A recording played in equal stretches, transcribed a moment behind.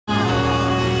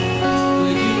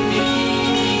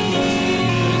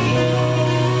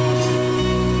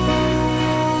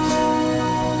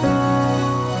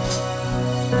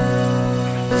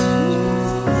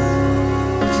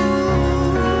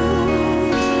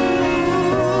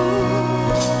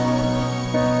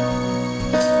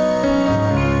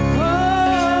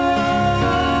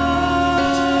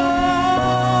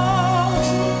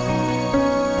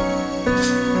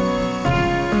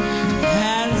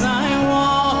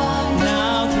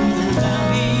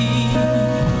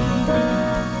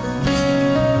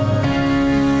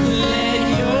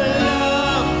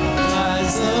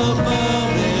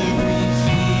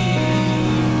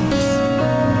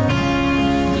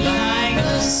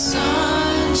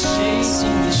sun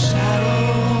chasing the shadow.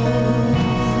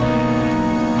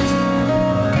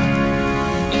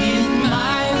 In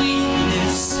my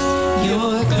weakness,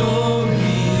 your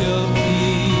glory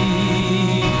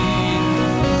appeared.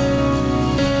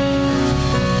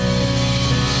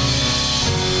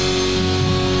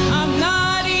 I'm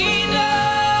not enough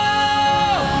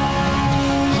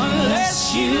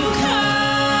unless you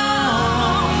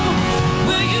come.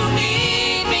 Will you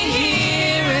meet me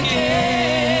here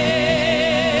again?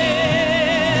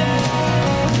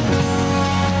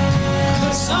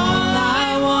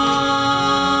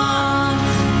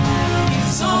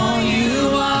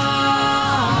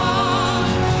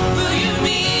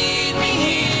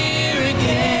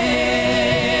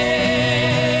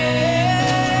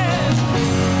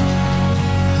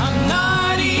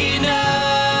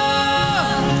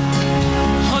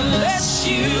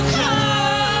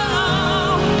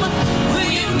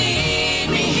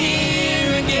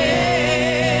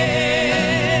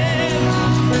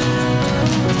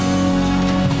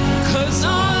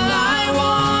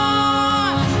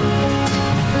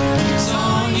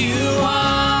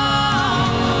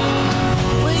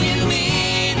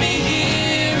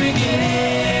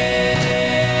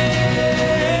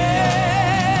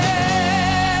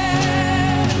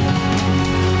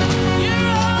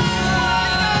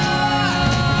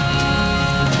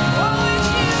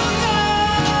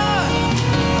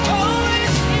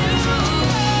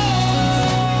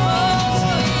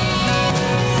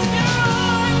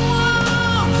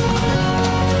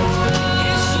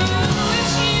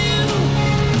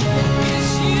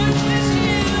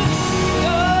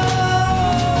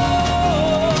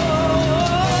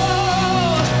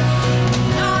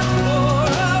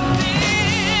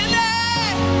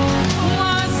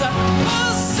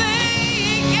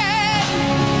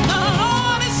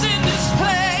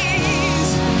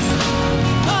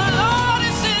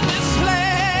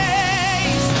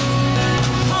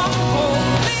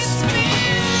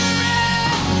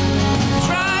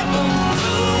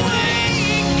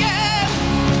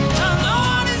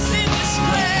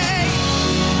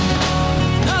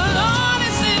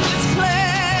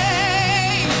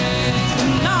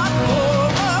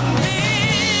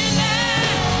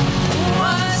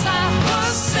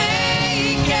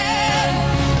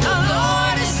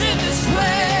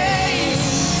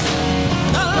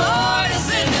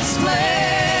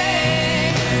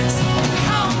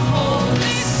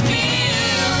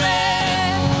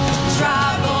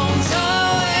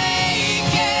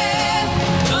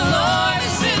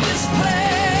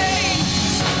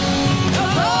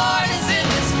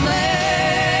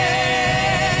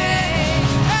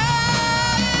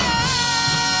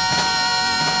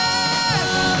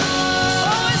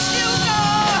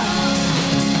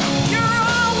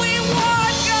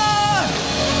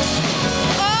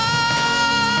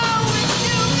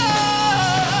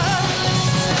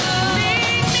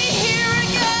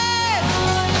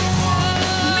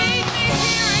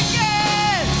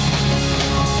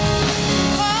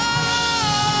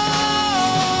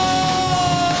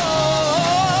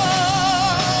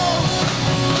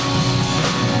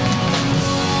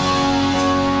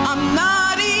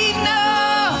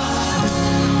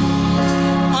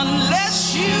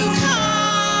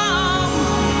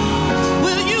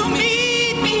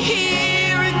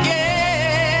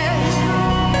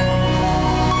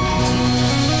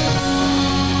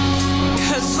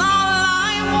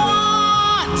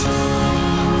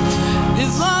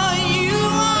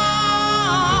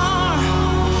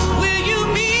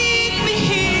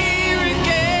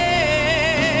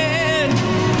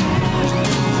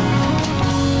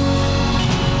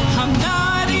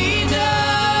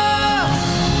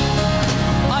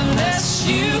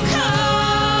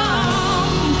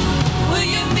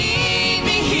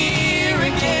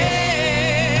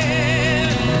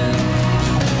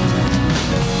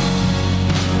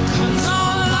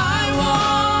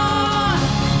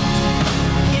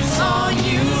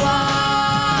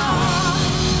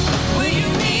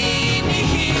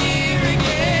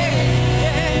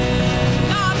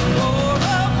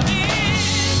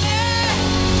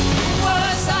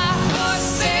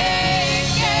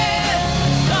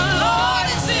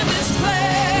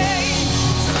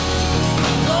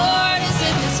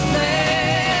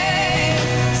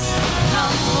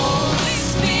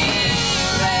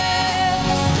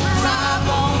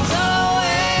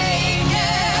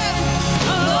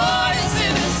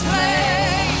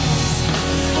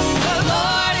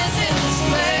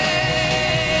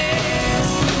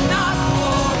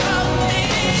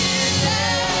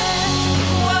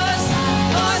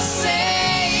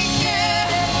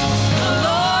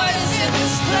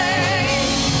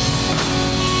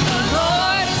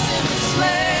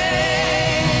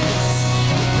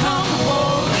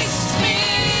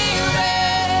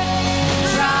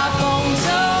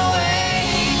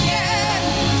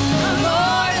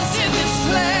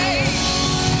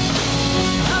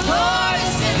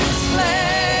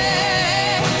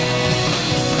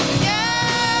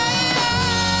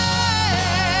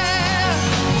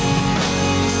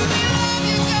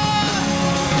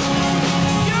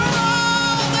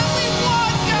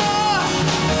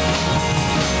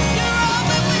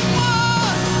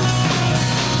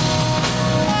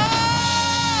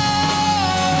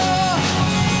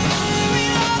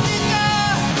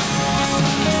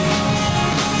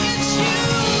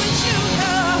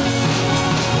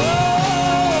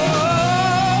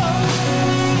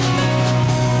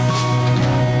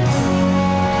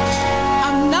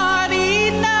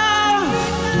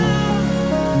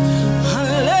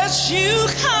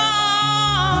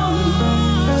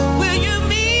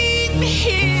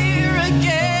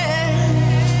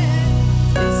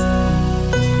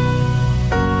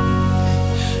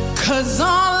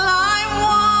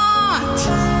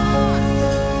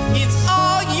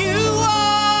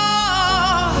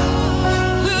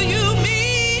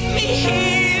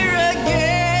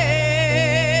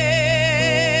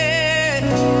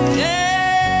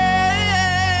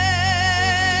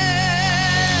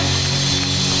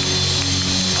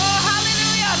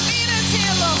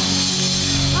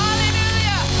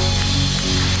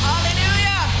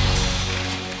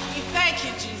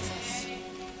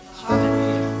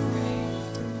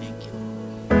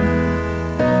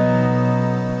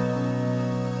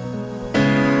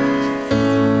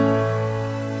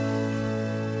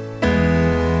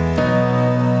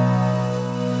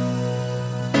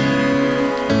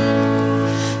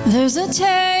 There's a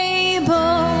table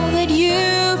that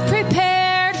you've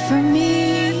prepared for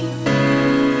me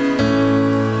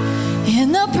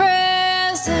in the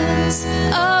presence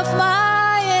of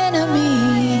my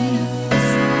enemies.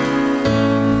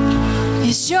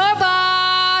 It's your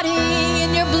body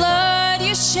and your blood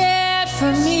you shed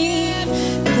for me.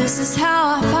 This is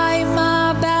how I fight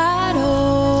my battles.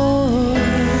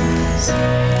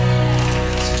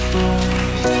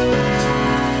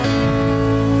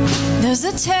 There's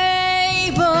a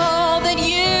table that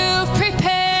you've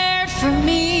prepared for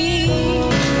me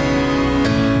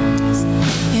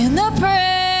in the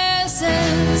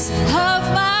presence of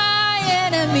my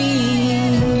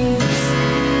enemies.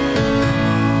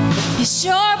 It's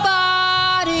your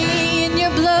body and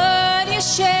your blood you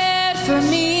shed for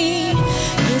me.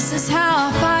 This is how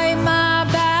I fight my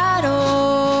battles.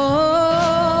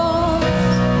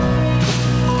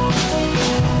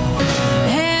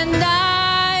 And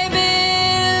I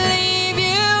believe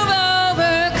you've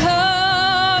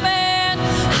overcome, and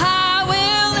I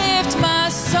will lift my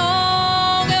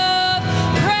song of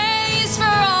praise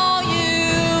for all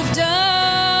you've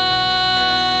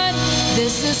done.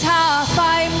 This is how I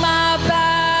fight my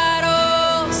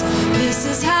battles. This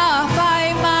is how I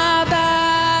fight my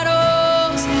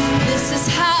battles. This is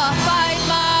how I fight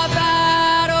my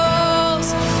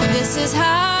battles. This is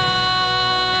how.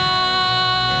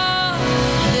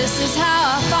 This is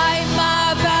how I fight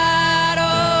my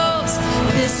battles.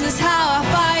 This is how I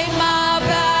fight my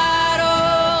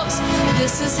battles.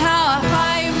 This is how I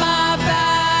fight my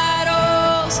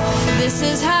battles. This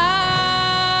is how.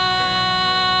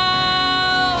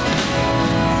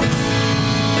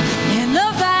 In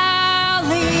the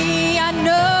valley, I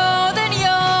know that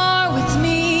you're with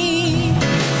me,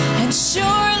 and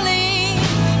surely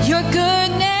your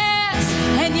goodness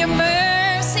and your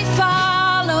mercy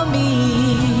follow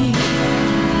me.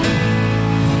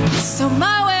 So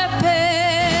my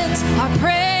weapons are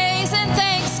praise and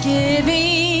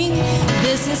thanksgiving.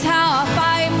 This is how I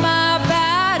fight my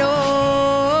battles.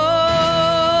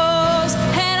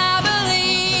 And I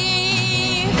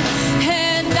believe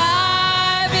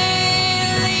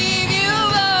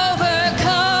you've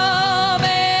overcome,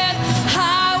 and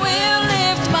I will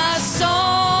lift my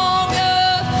song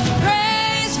of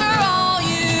praise for all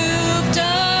you've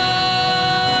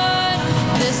done.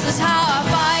 This is how I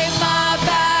fight my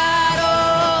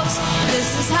battles. This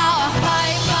is how I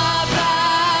fight my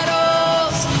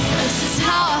battles. This is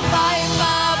how I fight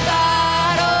my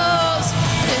battles.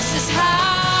 This is how.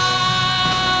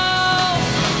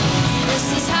 This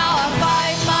is how I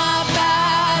fight my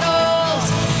battles.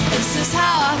 This is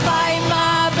how I fight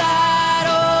my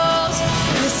battles.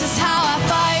 This is how I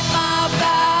fight my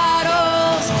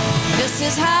battles. This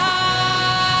is how.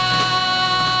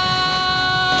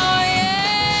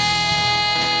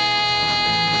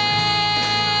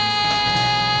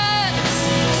 Yes.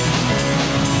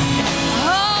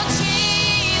 Oh,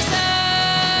 Jesus.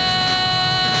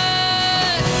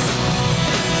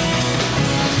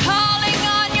 Calling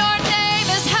on your name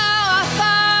is how I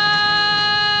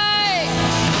fight.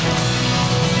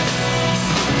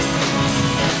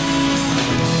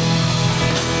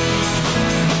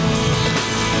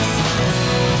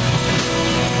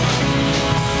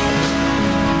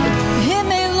 It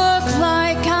may look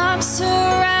like I'm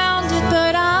surrounded,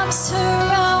 but I'm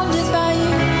surrounded by you.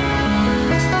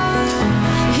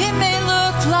 It may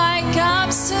look like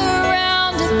I'm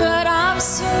surrounded, but I'm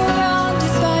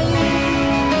surrounded by you.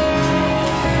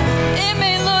 It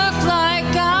may look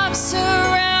like I'm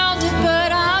surrounded,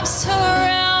 but I'm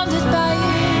surrounded by you.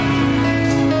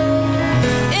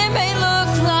 It may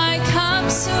look like I'm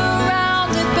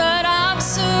surrounded, but I'm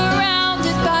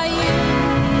surrounded by you.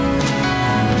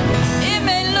 It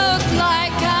may look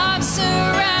like I'm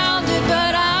surrounded,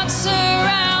 but I'm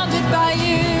surrounded by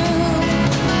you.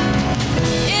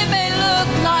 It may look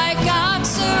like I'm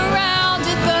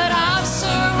surrounded, but I'm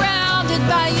surrounded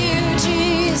by you,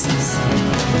 Jesus.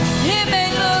 It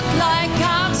may look like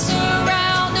I'm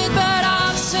surrounded, but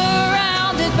I'm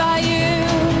surrounded by you.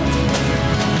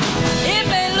 It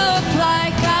may look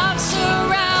like I'm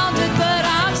surrounded, but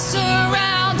I'm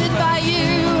surrounded by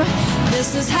you.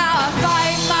 This is how I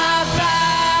fight my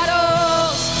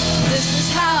battles. This is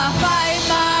how I fight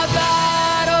my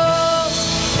battles.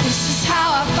 This is how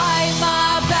I fight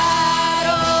my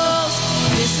battles.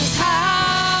 This is how.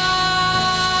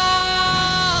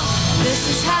 This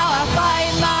is how I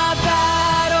fight my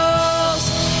battles.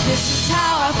 This is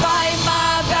how I fight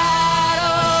my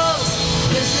battles.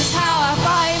 This is how I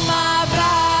fight my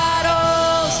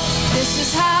battles. This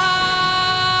is how.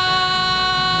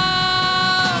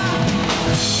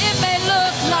 It may look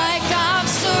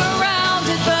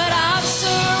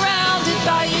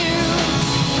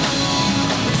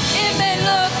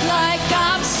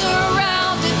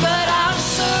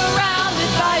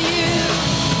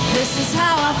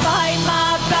I fight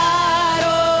my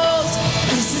battles.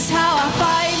 This is how I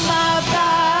fight my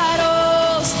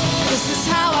battles. This is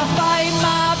how I fight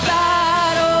my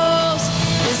battles.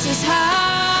 This is how.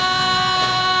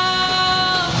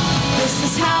 This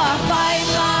is how I fight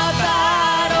my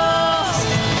battles.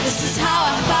 This is how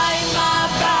I fight my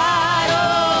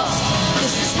battles.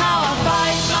 This is how I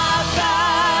fight my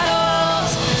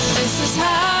battles. This is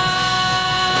how.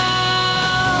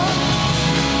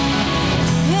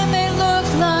 It may look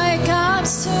like I'm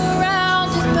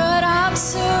surrounded, but I'm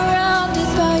surrounded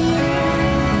by you.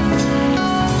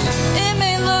 It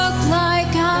may look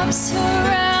like I'm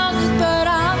surrounded, but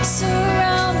I'm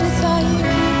surrounded by you.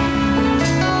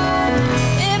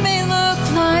 It may look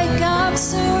like I'm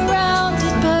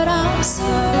surrounded, but I'm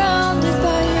surrounded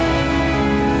by you.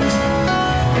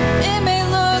 It may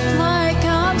look like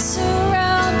I'm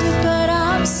surrounded, but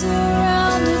I'm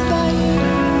surrounded by you.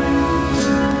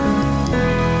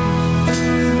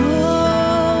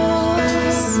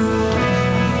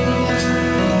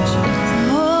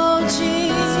 Oh,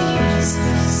 Jesus.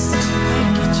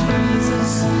 Thank you,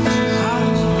 Jesus.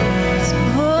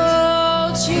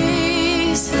 Oh,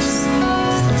 Jesus.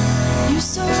 You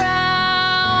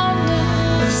surround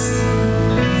us.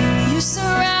 You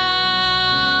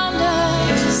surround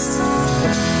us.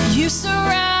 You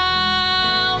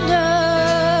surround us.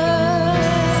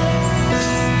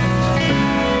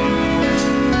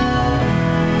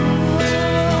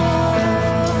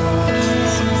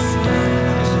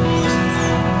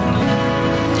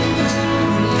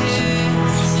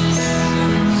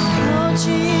 Oh,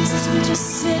 Jesus, we just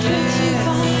sit with you,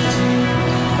 Father.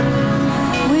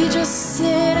 We just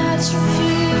sit at your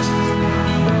feet.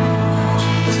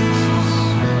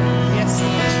 Yes.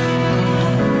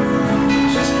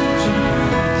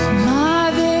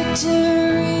 My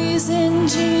victory's in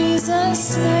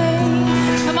Jesus' name.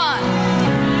 Come on.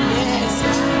 Yes.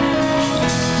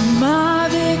 My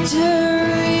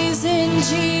victory's in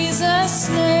Jesus'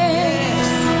 name.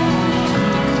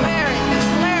 Declare it.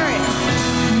 Declare it.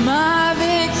 My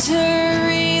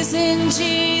victory's in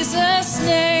Jesus'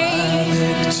 name.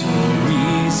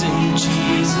 Victories in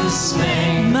Jesus'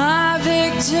 name. My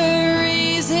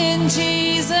victory's in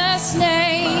Jesus'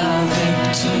 name.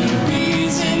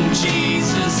 Victories in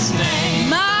Jesus' name.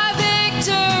 My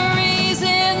victory's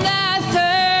in that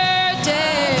third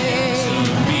day.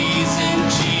 Victories in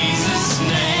Jesus'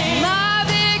 name. My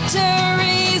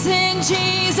victory's in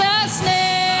Jesus'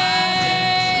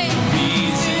 name.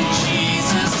 Victories in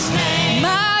Jesus' name.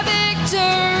 My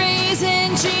victory's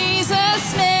in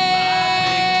Jesus' name.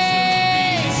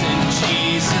 Victories in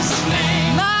Jesus'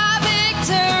 name. My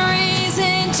victory's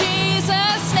in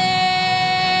Jesus'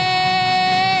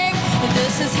 name.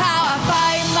 This is how I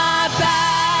fight my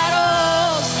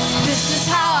battles. This is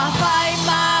how I fight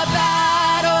my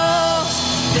battles.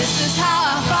 This is how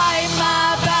I fight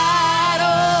my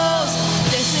battles.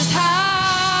 This is how.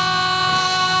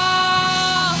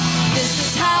 This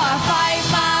is how I fight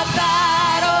my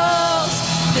battles.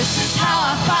 This is how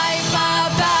I fight my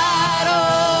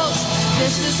battles.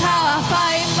 This is how I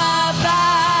fight my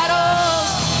battles.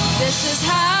 This is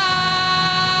how.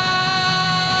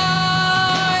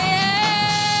 Yeah.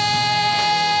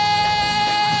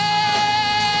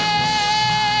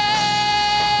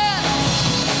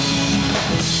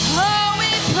 Oh, we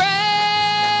praise.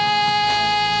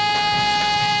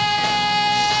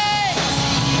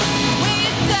 We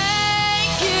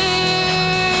thank you.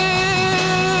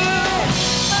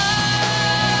 Oh.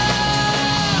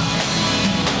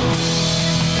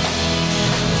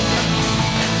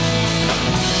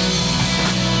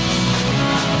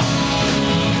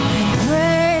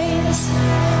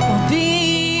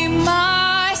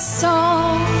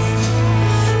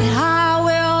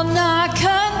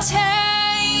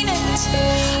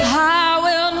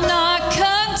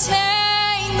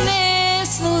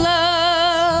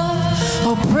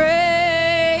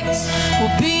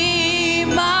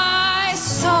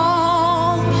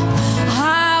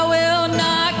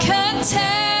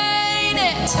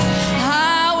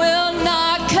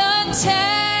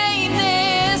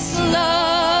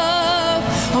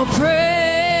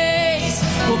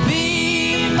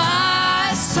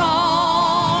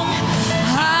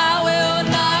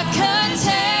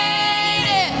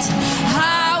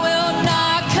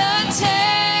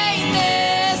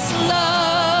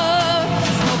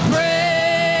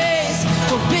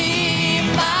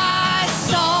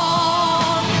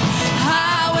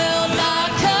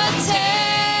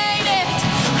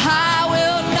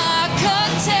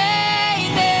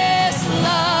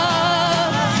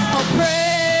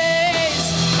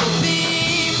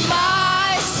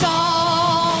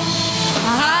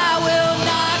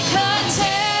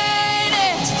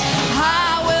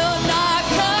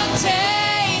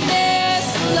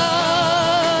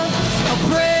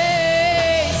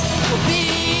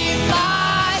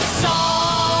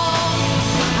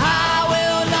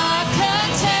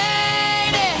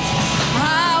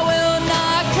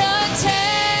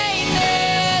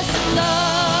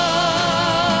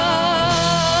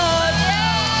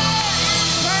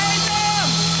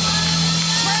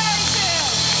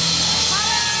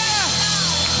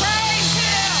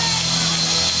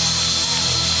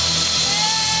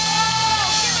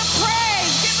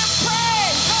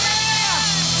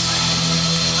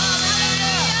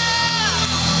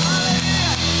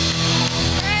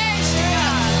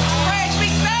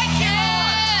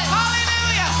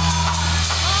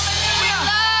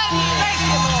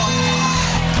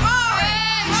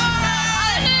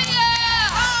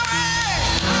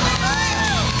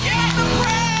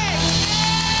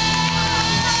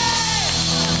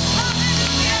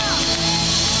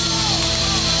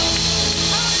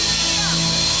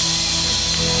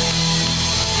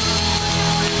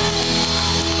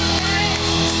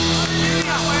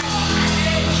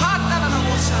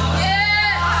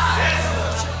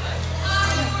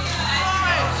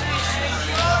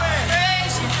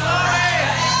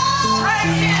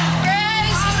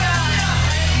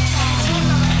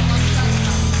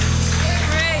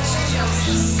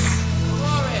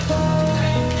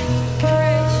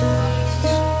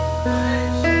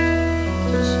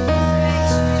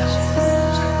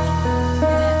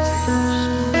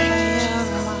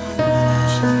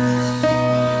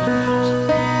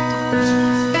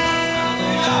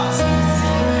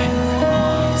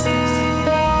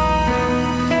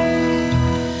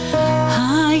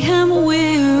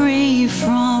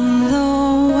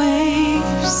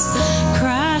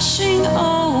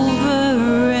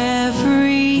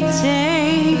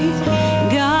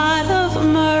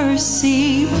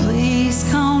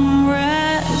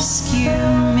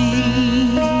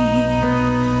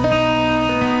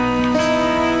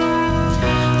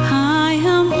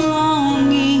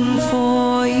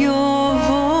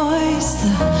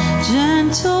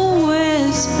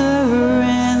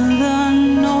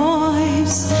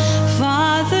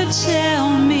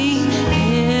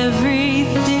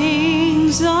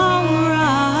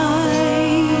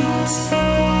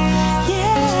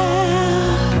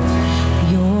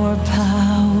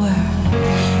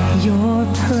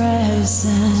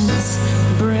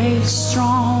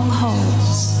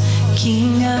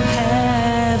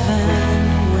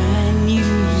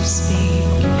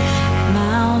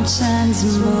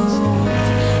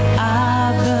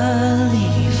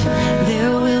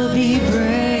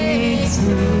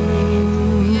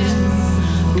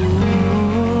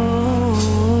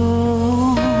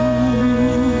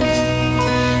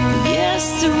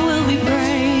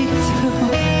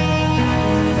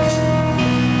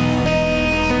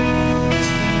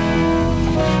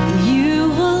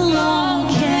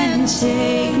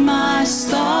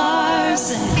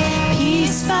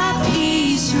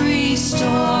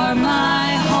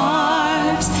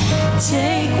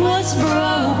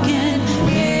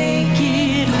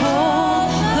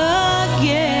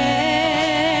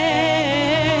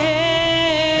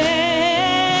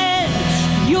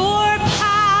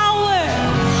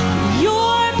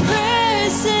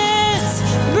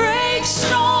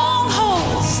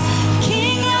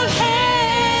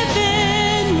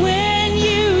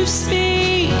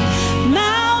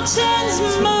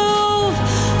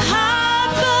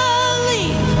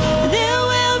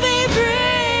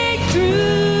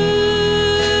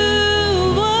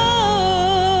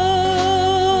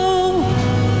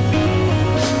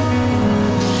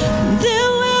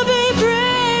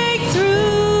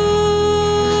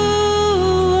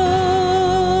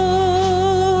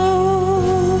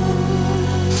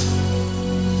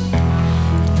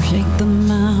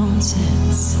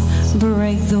 mountains,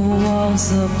 break the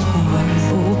walls apart,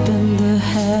 open the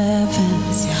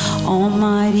heavens.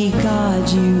 Almighty God,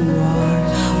 you are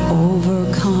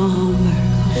overcomer,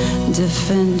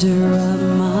 defender of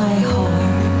my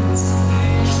heart.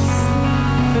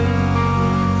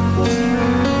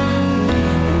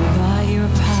 By your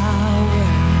power,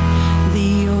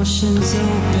 the oceans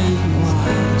open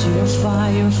wide, your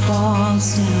fire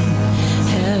falls down,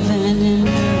 heaven and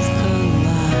earth collide.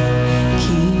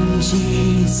 King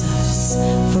Jesus,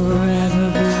 forever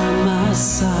by my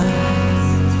side.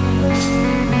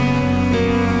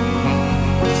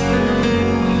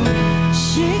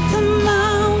 Shake the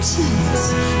mountains,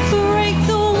 break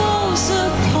the walls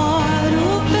apart,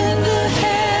 open the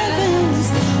heavens.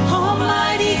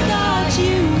 Almighty God,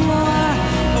 you are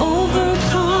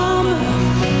overcomer,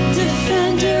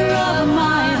 defender of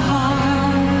my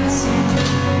heart.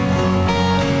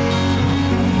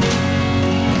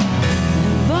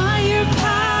 By your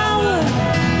power,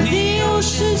 the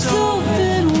oceans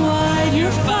open wide,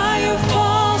 your fire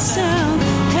falls down,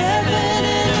 heaven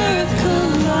and earth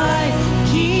collide.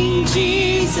 King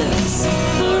Jesus,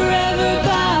 forever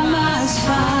by my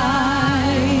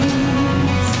side.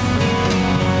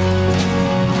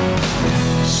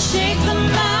 Shake the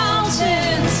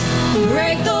mountains,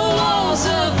 break the walls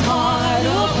apart,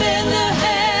 open the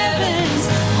heavens.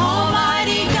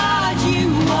 Almighty God, you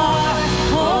are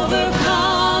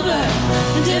overcomer,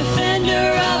 defender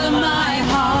of my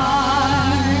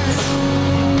heart.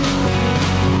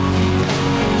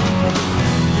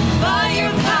 By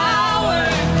your power,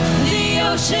 the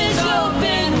oceans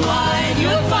open wide,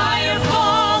 your fire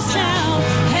falls down,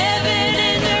 heaven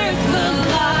and earth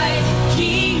collide.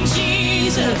 King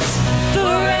Jesus,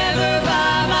 forever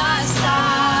by my side.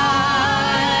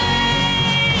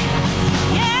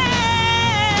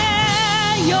 Yeah,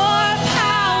 your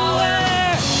power,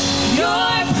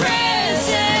 your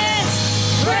presence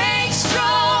breaks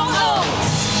strongholds.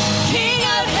 King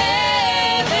of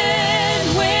heaven,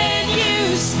 when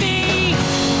you speak,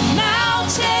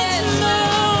 mountains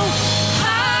move.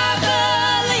 I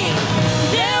believe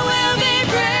there will be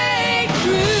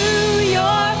breakthrough.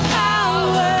 Your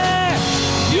power,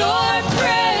 your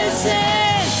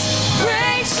presence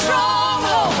breaks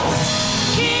strongholds.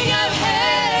 King of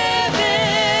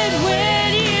heaven, when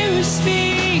you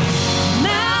speak,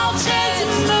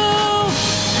 mountains move.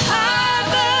 I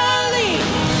believe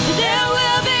there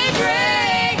will be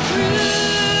breakthrough.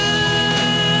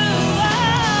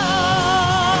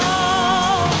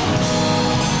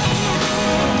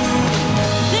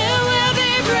 There will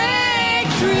be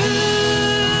breakthrough.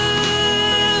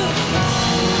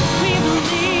 We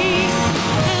believe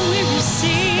and we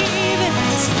receive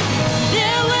it.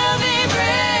 There will be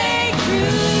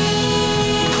breakthrough.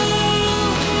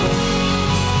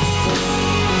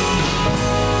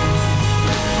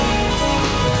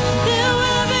 There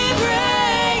will be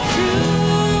breakthrough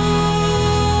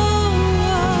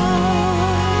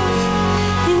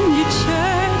in your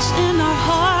church, in our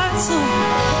hearts. Oh,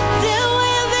 there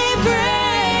will be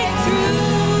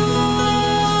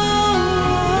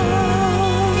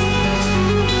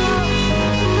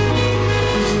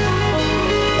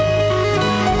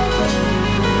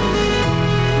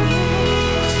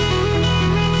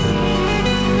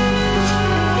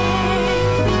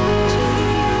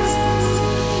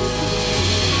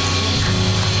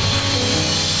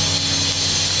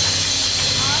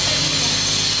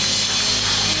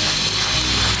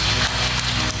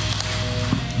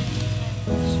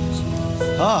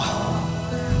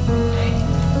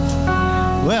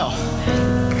Well,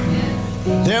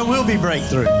 there will be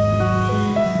breakthrough.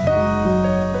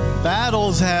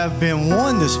 Battles have been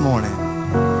won this morning.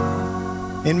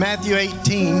 In Matthew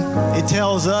 18, it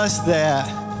tells us that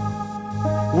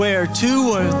where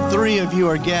 2 or 3 of you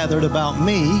are gathered about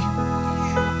me,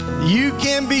 you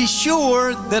can be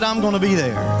sure that I'm going to be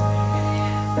there.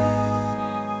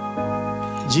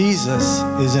 Jesus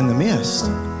is in the midst.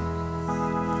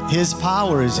 His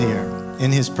power is here,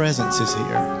 and His presence is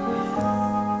here.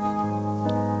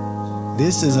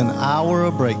 This is an hour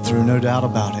of breakthrough, no doubt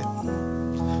about it.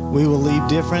 We will leave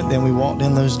different than we walked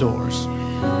in those doors.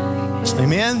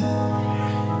 Amen?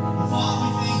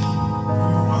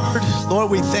 Lord,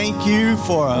 we thank you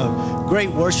for a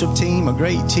great worship team, a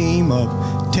great team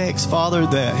of techs, Father,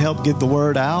 that helped get the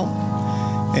word out.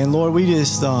 And Lord, we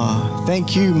just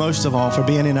thank you most of all for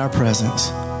being in our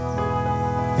presence.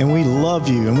 And we love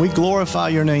you and we glorify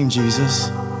your name, Jesus,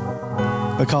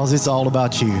 because it's all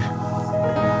about you.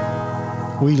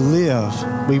 We live,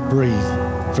 we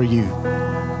breathe for you.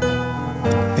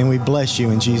 And we bless you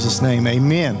in Jesus' name.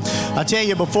 Amen. I tell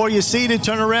you, before you're seated,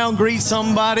 turn around, greet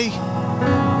somebody.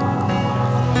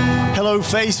 Hello,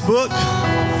 Facebook.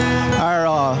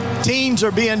 Our teams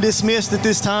are being dismissed at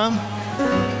this time.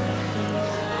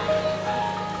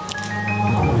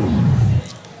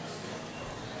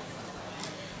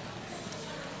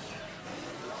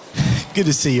 Good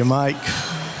to see you, Mike.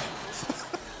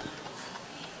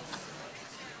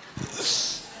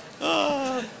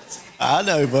 I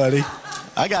know, buddy.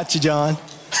 I got you, John.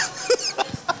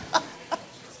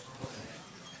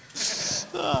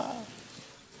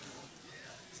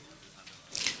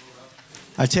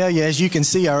 I tell you, as you can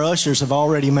see, our ushers have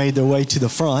already made their way to the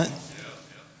front.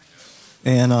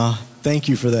 And thank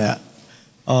you for that.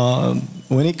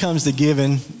 When it comes to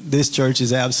giving, this church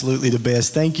is absolutely the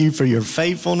best. Thank you for your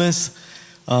faithfulness.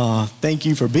 Thank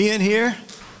you for being here.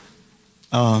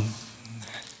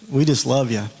 We just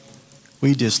love you.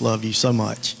 We just love you so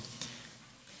much.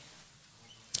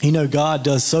 You know, God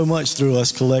does so much through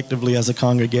us collectively as a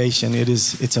congregation.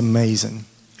 It's amazing.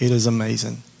 It is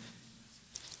amazing.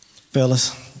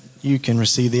 Fellas, you can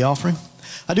receive the offering.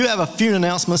 I do have a few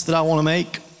announcements that I want to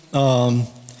make.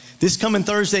 This coming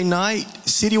Thursday night,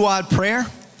 citywide prayer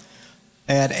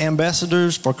at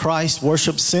Ambassadors for Christ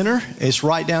Worship Center. It's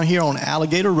right down here on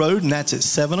Alligator Road, and that's at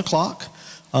 7 o'clock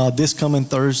this coming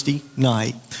Thursday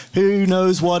night. Who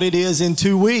knows what it is in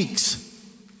 2 weeks?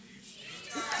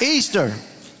 Easter.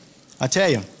 I tell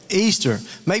you, Easter.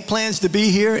 Make plans to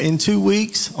be here in 2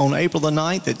 weeks on April the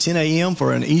 9th at 10 a.m.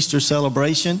 for an Easter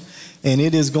celebration. And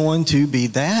it is going to be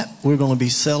that. We're going to be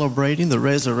celebrating the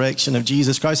resurrection of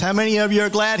Jesus Christ. How many of you are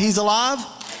glad he's alive?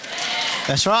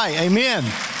 That's right. Amen.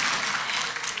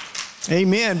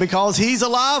 Amen. Because he's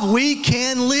alive, we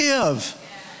can live.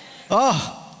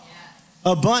 Oh,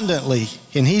 abundantly.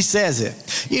 And he says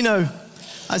it. You know,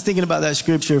 I was thinking about that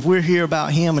scripture. If we're here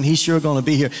about him and he's sure going to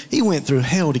be here, he went through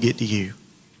hell to get to you.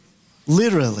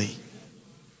 Literally.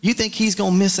 You think he's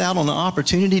going to miss out on the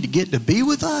opportunity to get to be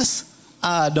with us?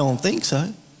 I don't think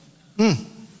so.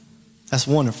 That's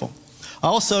wonderful.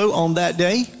 Also, on that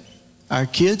day, our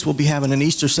kids will be having an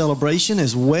Easter celebration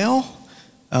as well.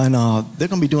 And they're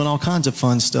going to be doing all kinds of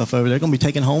fun stuff over there. They're going to be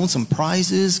taking home some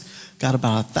prizes. Got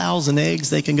about 1,000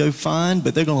 eggs they can go find.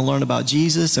 But they're going to learn about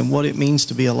Jesus and what it means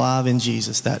to be alive in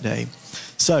Jesus that day.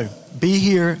 So, be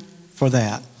here for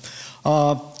that.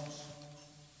 I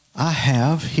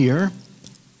have here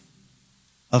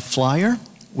a flyer.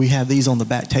 We have these on the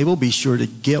back table. Be sure to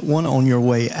get one on your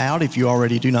way out if you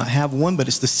already do not have one. But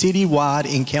it's the Citywide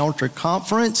Encounter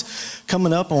Conference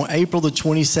coming up on April the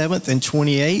 27th and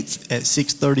 28th at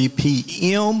 6:30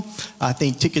 p.m. I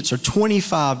think tickets are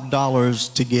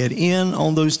 $25 to get in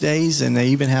on those days. And they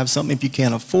even have something, if you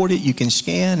can't afford it, you can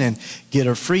scan and get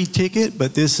a free ticket.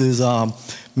 But this is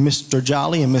Mr.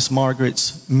 Jolly and Miss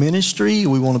Margaret's ministry.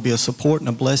 We want to be a support and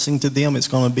a blessing to them. It's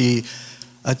going to be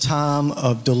a time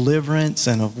of deliverance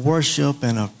and of worship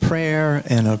and of prayer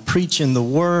and of preaching the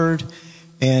word.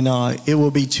 And it will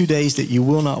be 2 days that you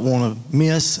will not want to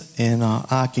miss. And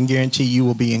I can guarantee you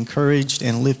will be encouraged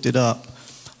and lifted up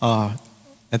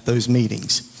at those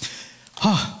meetings.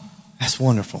 That's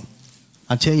wonderful.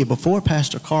 I tell you, before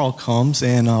Pastor Carl comes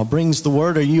and brings the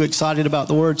word, are you excited about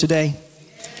the word today?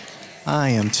 I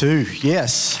am too,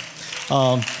 yes.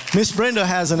 Miss Brenda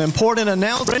has an important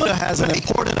announcement.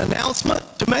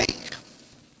 To make.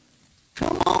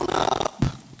 Come on up.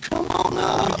 Come on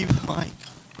up. Let me give you the mic.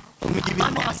 Let me give you the mic. My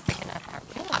mouth's picking up.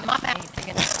 My mouth's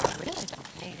picking up. I really don't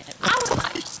need it. I would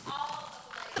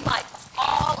like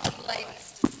all of the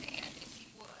ladies to stand if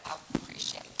you would. I would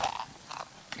appreciate that. I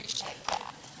would appreciate that.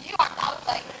 You are no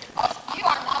lady. You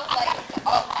are no lady.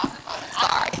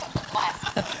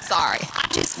 Sorry. I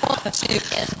just want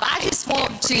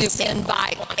to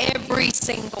invite every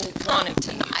single one of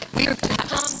tonight. We're going to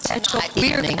have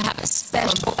a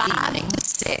special evening.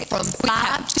 From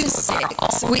 5 to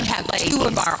 6. We have 2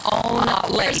 of our own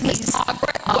ladies.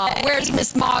 Where's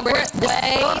Miss Margaret?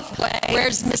 Wave.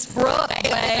 Where's Miss Brooke?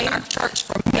 They've been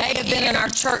in our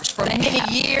church for many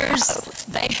years.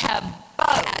 They have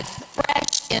had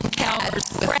fresh encounters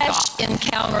with God. And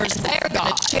they're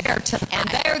going to share tonight. And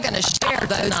they're going to share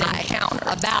those encounters.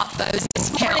 About those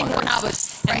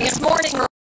encounters. This morning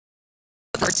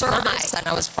for service, and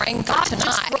I was praying for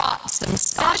tonight. God just brought some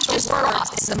special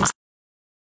words.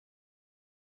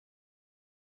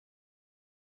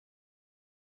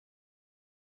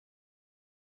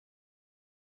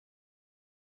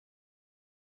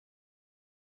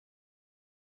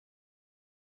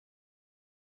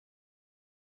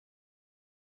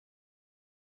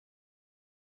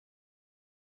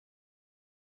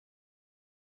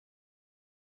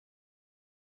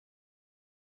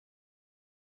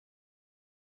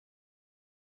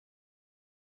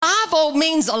 revival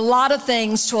means a lot of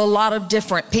things to a lot of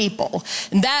different people.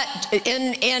 And that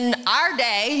in our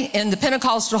day, in the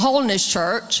Pentecostal Holiness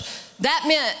Church, that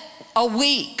meant a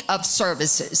week of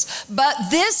services. But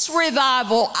this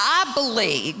revival, I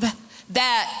believe,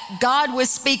 that God was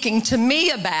speaking to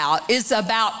me about is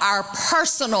about our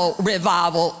personal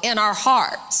revival in our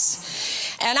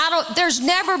hearts. And there's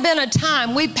never been a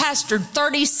time, we pastored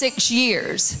 36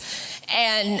 years,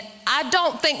 and I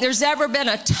don't think there's ever been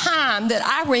a time that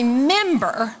I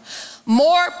remember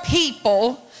more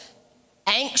people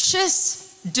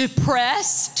anxious,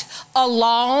 depressed,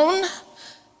 alone,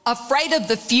 afraid of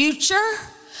the future.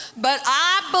 But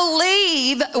I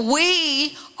believe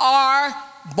we are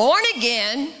born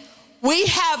again. We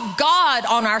have God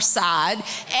on our side,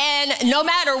 and no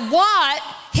matter what,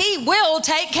 He will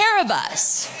take care of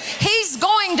us. He's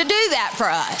going to do that for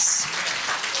us.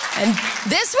 And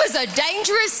this was a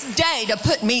dangerous day to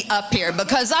put me up here,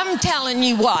 because I'm telling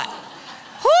you what,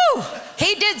 whew,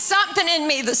 He did something in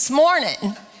me this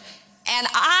morning. And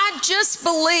I just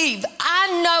believe,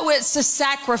 I know it's a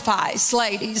sacrifice,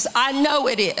 ladies. I know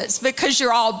it is, because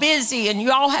you're all busy and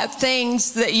you all have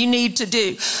things that you need to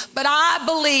do. But I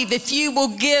believe if you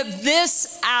will give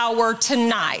this hour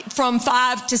tonight from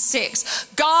 5 to 6,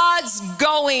 God's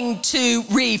going to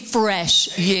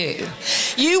refresh you.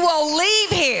 You will leave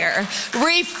here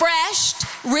refreshed,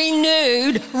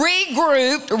 renewed,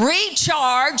 regrouped,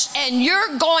 recharged, and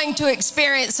you're going to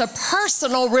experience a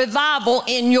personal revival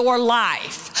in your life.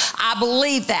 I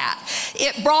believe that.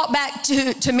 It brought back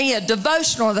to me a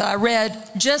devotional that I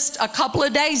read just a couple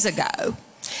of days ago.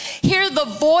 Hear the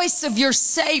voice of your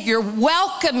Savior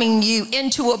welcoming you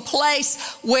into a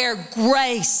place where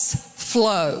grace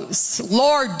flows.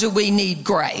 Lord, do we need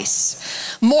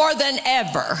grace more than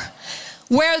ever.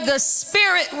 Where the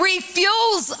Spirit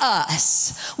refuels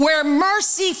us, where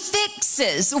mercy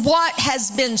fixes what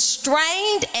has been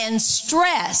strained and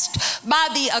stressed by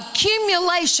the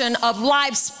accumulation of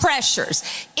life's pressures.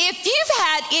 If you've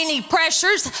had any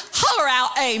pressures, holler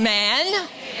out, amen.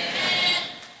 Amen.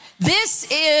 This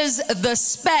is the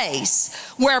space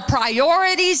where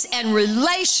priorities and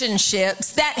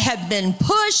relationships that have been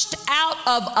pushed out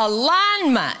of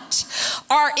alignment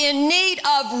are in need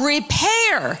of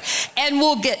repair and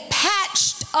will get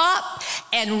patched up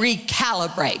and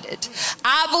recalibrated.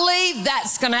 I believe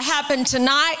that's going to happen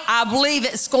tonight. I believe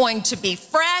it's going to be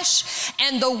fresh.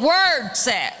 And the word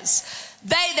says,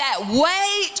 they that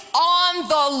wait on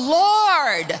the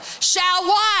Lord shall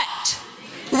what?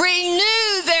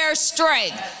 Renew their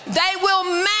strength. They will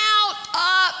mount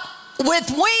up with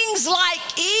wings like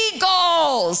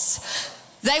eagles.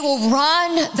 They will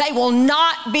run, they will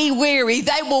not be weary.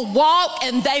 They will walk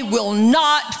and they will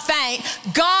not faint.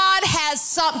 God has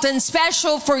something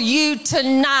special for you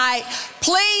tonight.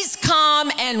 Please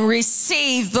come and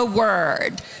receive the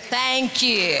word. Thank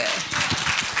you.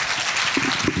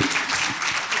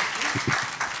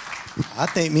 I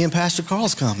think me and Pastor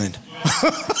Carl's coming.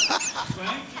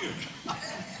 Thank you.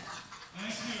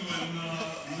 Thank you. And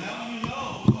now you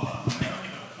know I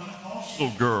married a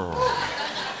Pentecostal girl.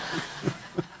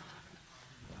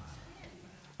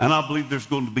 And I believe there's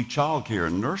going to be childcare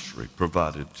and nursery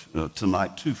provided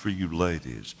tonight, too, for you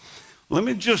ladies. Let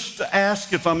me just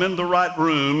ask if I'm in the right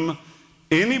room.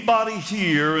 Anybody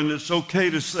here, and it's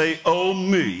okay to say, oh,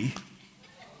 me.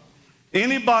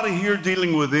 Anybody here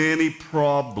dealing with any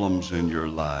problems in your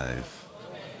life?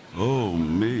 Oh,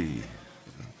 me.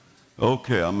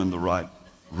 Okay, I'm in the right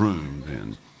room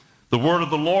then. The word of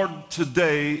the Lord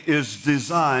today is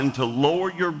designed to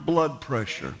lower your blood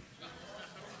pressure,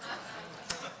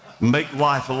 make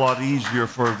life a lot easier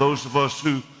for those of us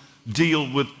who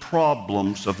deal with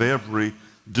problems of every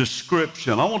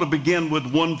description. I want to begin with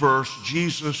one verse.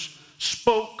 Jesus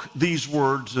spoke these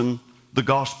words in the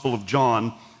Gospel of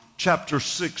John, chapter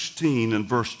 16 and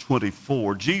verse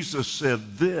 24. Jesus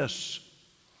said this,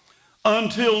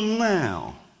 until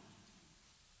now,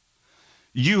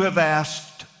 you have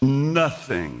asked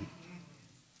nothing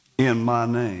in my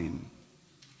name.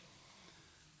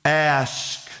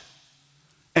 Ask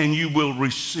and you will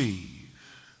receive,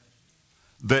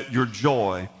 that your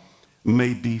joy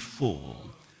may be full.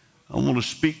 I want to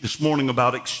speak this morning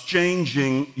about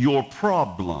exchanging your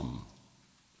problem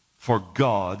for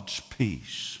God's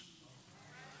peace.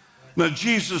 Now,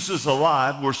 Jesus is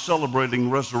alive. We're celebrating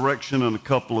resurrection in a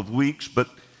couple of weeks, but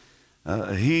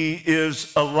he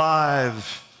is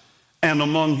alive and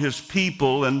among his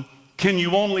people. And can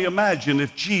you only imagine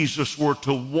if Jesus were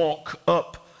to walk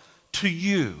up to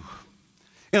you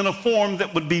in a form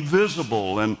that would be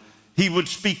visible, and he would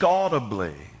speak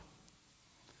audibly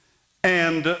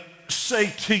and say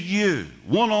to you,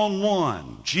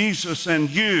 one-on-one, Jesus and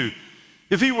you,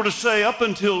 If he were to say, up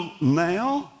until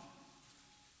now,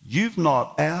 you've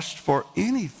not asked for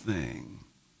anything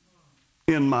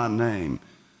in my name,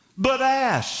 but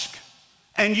ask,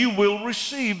 and you will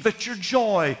receive, that your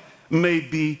joy may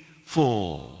be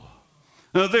full.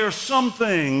 Now, there are some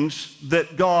things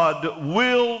that God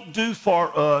will do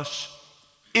for us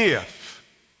if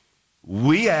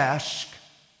we ask,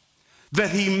 that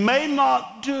he may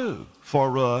not do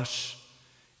for us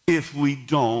if we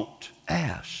don't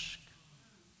ask.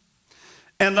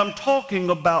 And I'm talking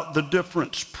about the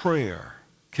difference prayer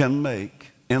can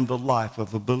make in the life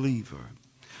of a believer.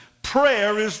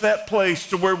 Prayer is that place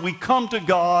to where we come to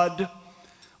God,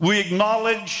 we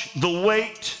acknowledge the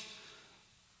weight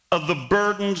of the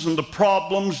burdens and the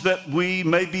problems that we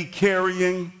may be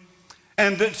carrying,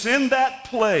 and it's in that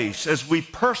place, as we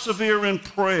persevere in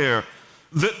prayer,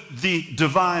 that the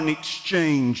divine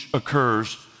exchange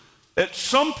occurs. At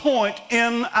some point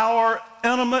in our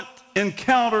intimate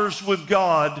encounters with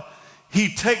God,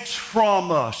 he takes from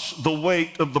us the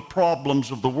weight of the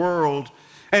problems of the world,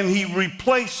 and he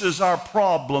replaces our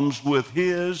problems with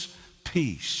his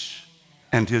peace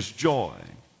and his joy.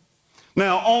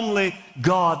 Now, only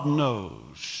God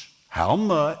knows how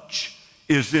much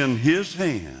is in his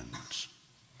hands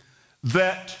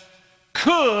that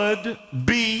could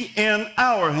be in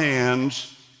our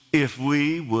hands if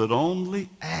we would only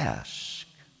ask.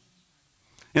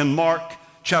 In Mark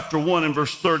chapter 1 and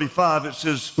verse 35, it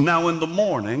says, now in the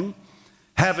morning,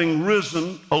 having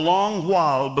risen a long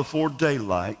while before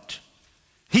daylight,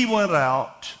 he went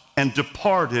out and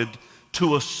departed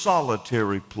to a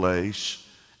solitary place,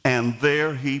 and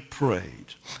there he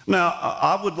prayed. Now,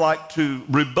 I would like to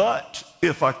rebut,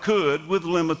 if I could, with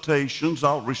limitations.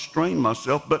 I'll restrain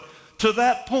myself, but to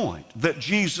that point, that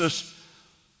Jesus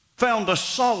found a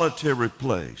solitary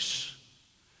place.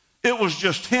 It was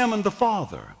just him and the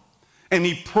Father. And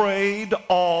he prayed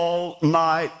all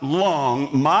night long.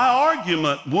 My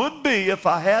argument would be, if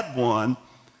I had one,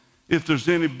 if there's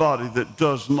anybody that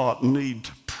does not need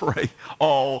to pray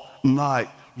all night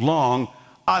long,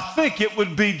 I think it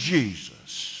would be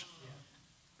Jesus.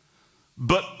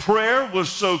 But prayer was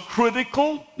so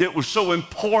critical, it was so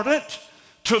important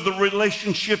to the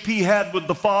relationship he had with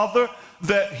the Father,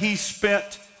 that he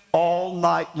spent all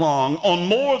night long, on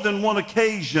more than one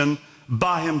occasion,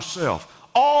 by himself.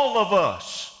 All of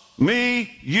us,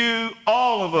 me, you,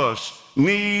 all of us,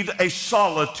 need a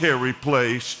solitary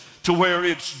place to where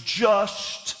it's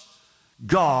just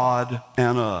God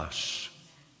and us.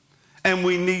 And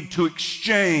we need to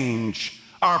exchange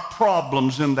our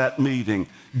problems in that meeting,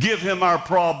 give him our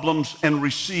problems, and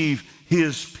receive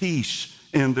his peace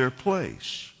in their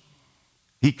place.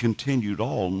 He continued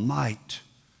all night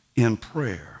in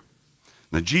prayer.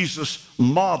 Now, Jesus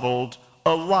modeled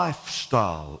a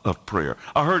lifestyle of prayer.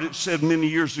 I heard it said many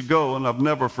years ago, and I've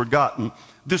never forgotten,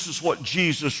 this is what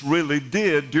Jesus really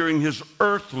did during his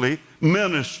earthly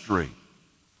ministry.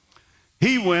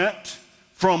 He went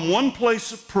from one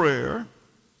place of prayer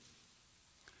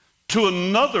to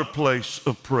another place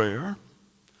of prayer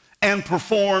and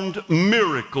performed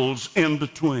miracles in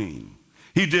between.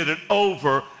 He did it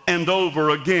over and over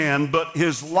again, but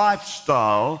his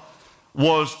lifestyle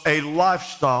was a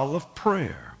lifestyle of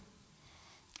prayer.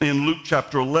 In Luke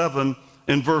chapter 11,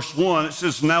 in verse 1, it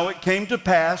says, now it came to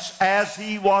pass, as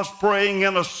he was praying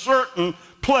in a certain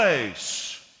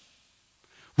place,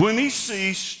 when he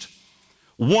ceased,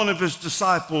 one of his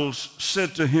disciples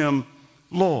said to him,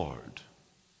 Lord,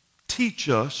 teach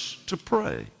us to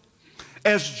pray,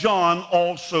 as John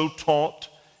also taught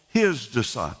his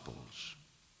disciples.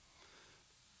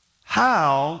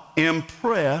 How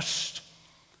impressed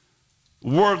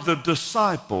were the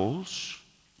disciples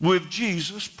with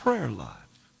Jesus' prayer life?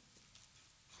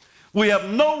 We have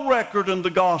no record in the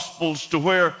Gospels to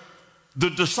where the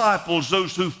disciples,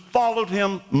 those who followed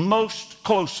him most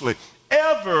closely,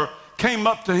 ever came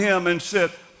up to him and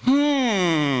said,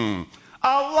 I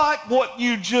like what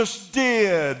you just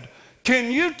did.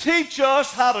 Can you teach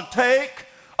us how to take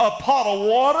a pot of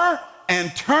water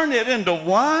and turn it into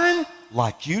wine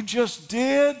like you just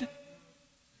did?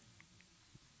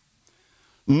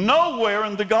 Nowhere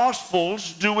in the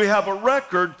Gospels do we have a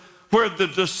record where the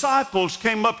disciples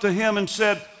came up to him and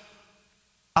said,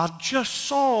 I just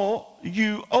saw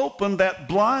you open that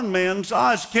blind man's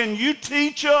eyes. Can you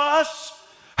teach us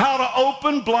how to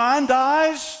open blind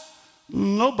eyes?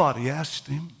 Nobody asked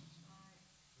him.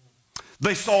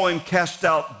 They saw him cast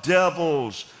out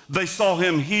devils. They saw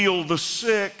him heal the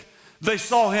sick. They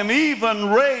saw him even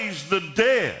raise the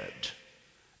dead.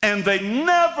 And they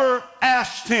never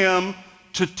asked him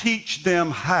to teach them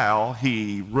how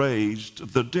he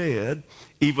raised the dead,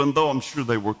 even though I'm sure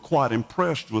they were quite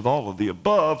impressed with all of the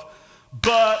above,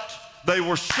 but they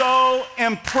were so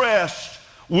impressed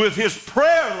with his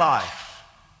prayer life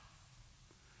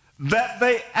that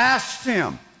they asked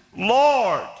him,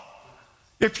 Lord,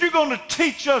 if you're going to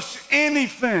teach us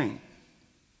anything,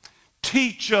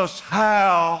 teach us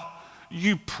how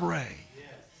you pray.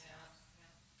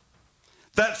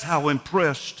 That's how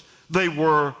impressed they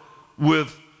were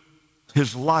with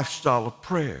his lifestyle of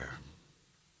prayer.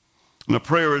 Now,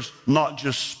 prayer is not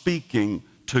just speaking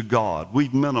to God.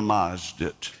 We've minimized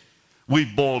it.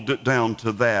 We've boiled it down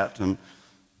to that, and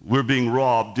we're being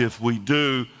robbed if we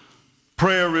do.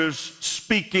 Prayer is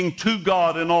speaking to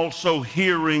God and also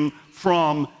hearing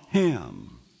from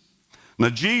him. Now,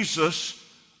 Jesus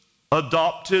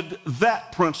adopted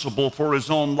that principle for his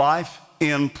own life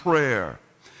in prayer.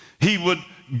 He would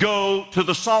go to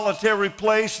the solitary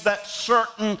place, that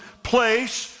certain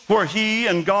place where he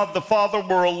and God the Father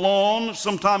were alone,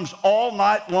 sometimes all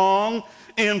night long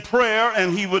in prayer,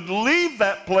 and he would leave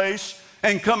that place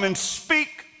and come and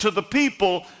speak to the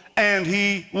people, and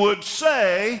he would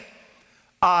say,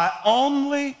 I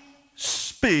only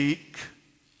speak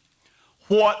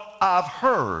what I've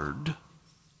heard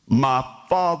my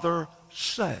Father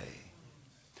say.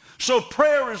 So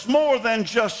prayer is more than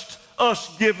just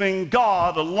us giving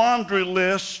God a laundry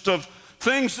list of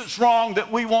things that's wrong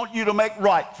that we want you to make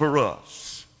right for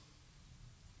us.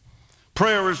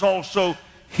 Prayer is also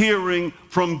hearing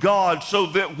from God so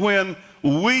that when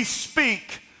we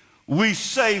speak, we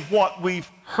say what we've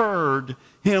heard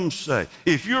him say.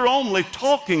 If you're only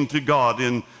talking to God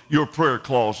in your prayer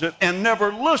closet and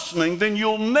never listening, then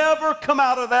you'll never come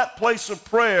out of that place of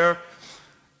prayer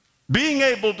being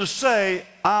able to say,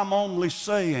 I'm only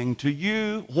saying to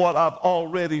you what I've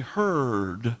already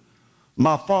heard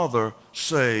my Father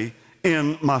say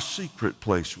in my secret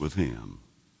place with him.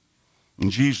 And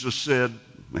Jesus said,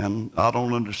 and I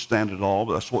don't understand it all,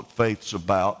 but that's what faith's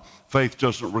about. Faith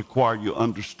doesn't require you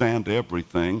understand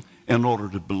everything in order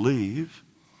to believe.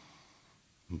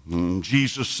 And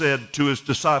Jesus said to his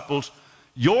disciples,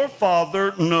 your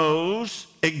Father knows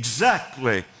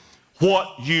exactly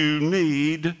what you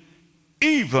need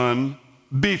even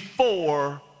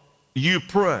before you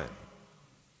pray.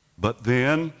 But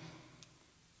then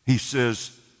he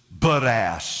says, but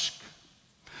ask.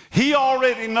 He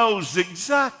already knows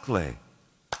exactly.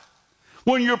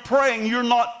 When you're praying, you're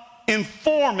not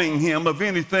informing him of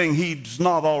anything he's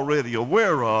not already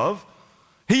aware of.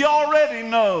 He already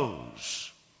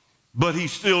knows. But he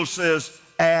still says,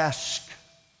 ask,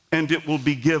 and it will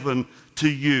be given to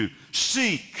you.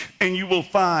 Seek, and you will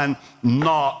find.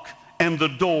 Knock, and the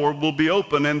door will be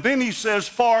open. And then he says,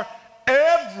 for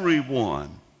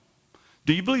everyone.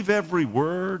 Do you believe every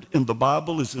word in the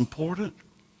Bible is important?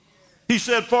 He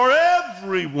said, for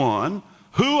everyone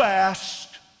who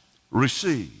asks,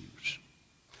 receives.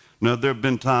 Now, there have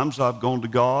been times I've gone to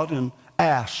God and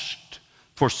asked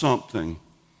for something,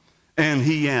 and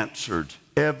he answered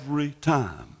every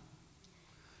time.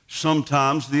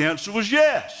 Sometimes the answer was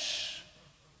yes.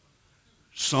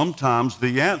 Sometimes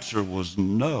the answer was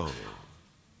no.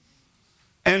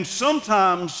 And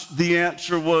sometimes the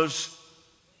answer was,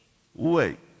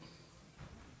 wait.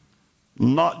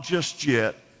 Not just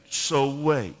yet, so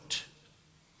wait.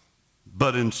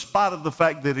 But in spite of the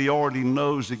fact that he already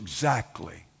knows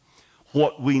exactly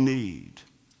what we need,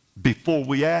 before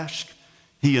we ask,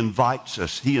 he invites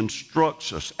us, he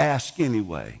instructs us, ask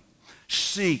anyway.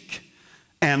 Seek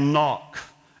and knock,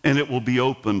 and it will be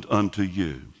opened unto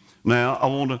you. Now, I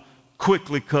want to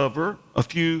quickly cover a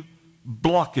few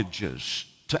blockages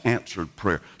to answered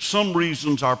prayer. Some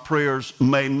reasons our prayers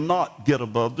may not get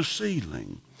above the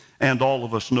ceiling, and all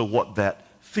of us know what that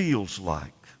feels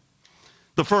like.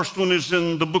 The first one is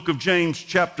in the book of James,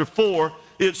 chapter 4.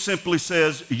 It simply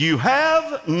says, you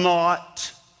have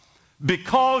not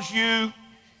because you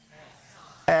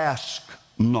ask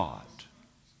not.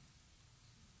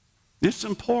 It's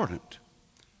important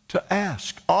to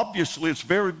ask. Obviously, it's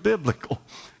very biblical.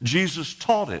 Jesus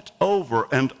taught it over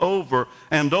and over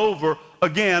and over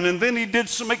again, and then he did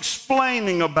some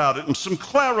explaining about it and some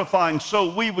clarifying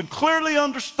so we would clearly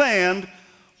understand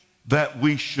that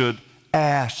we should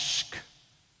ask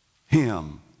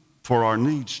him for our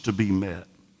needs to be met.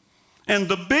 And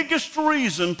the biggest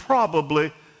reason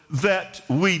probably that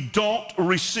we don't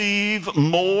receive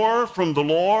more from the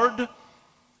Lord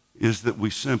is that we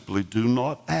simply do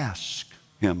not ask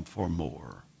him for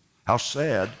more. How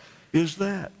sad is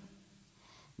that?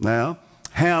 Now,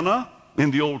 Hannah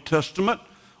in the Old Testament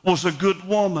was a good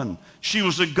woman. She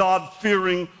was a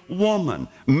God-fearing woman,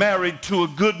 married to a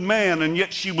good man, and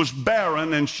yet she was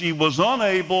barren and she was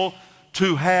unable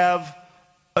to have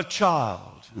a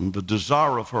child. And the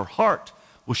desire of her heart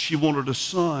was she wanted a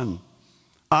son.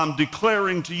 I'm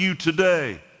declaring to you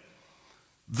today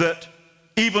that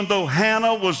even though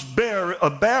Hannah was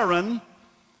barren,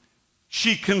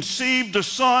 she conceived a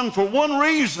son for one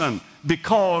reason,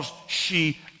 because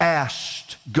she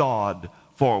asked God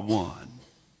for one.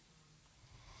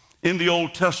 In the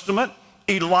Old Testament,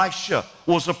 Elisha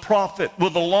was a prophet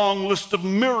with a long list of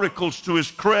miracles to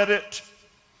his credit.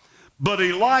 But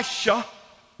Elisha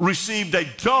received a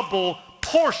double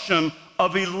portion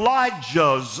of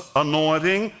Elijah's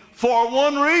anointing for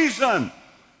one reason,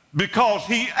 because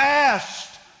he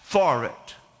asked for it.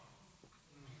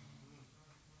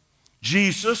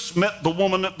 Jesus met the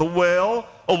woman at the well,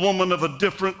 a woman of a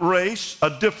different race, a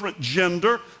different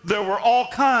gender. There were all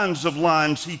kinds of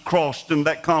lines he crossed in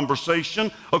that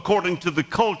conversation according to the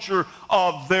culture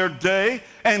of their day.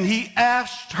 And he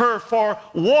asked her for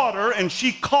water, and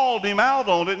she called him out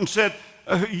on it and said,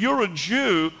 you're a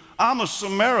Jew, I'm a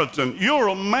Samaritan. You're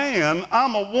a man,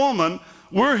 I'm a woman.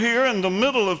 We're here in the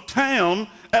middle of town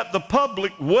at the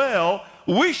public well.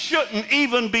 We shouldn't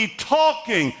even be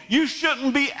talking. You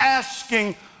shouldn't be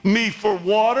asking me for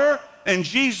water. And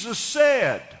Jesus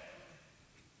said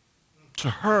to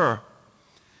her,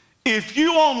 if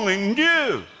you only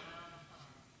knew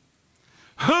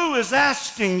who is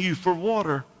asking you for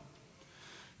water,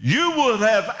 you would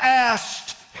have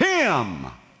asked him,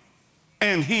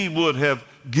 and he would have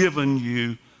given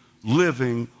you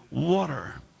living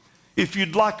water. If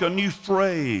you'd like a new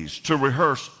phrase to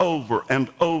rehearse over and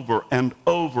over and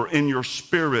over in your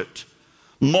spirit,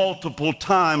 multiple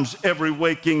times every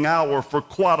waking hour for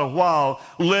quite a while,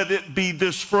 let it be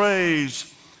this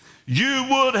phrase: you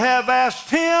would have asked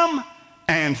him,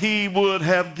 and he would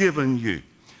have given you.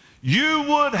 You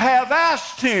would have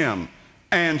asked him,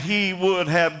 and he would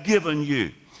have given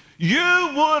you.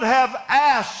 You would have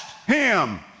asked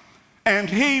him, and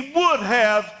he would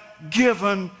have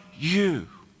given you.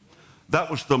 That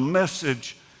was the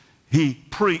message he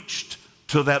preached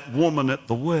to that woman at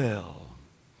the well.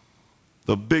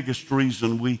 The biggest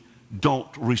reason we don't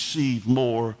receive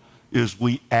more is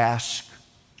we ask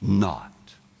not.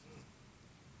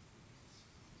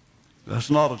 That's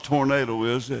not a tornado,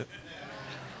 is it?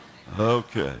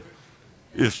 Okay.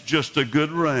 It's just a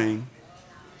good rain.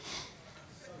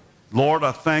 Lord,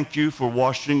 I thank you for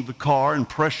washing the car and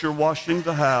pressure washing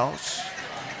the house.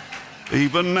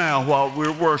 Even now while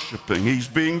we're worshiping, he's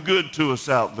being good to us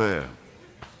out there.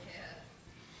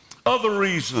 Other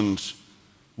reasons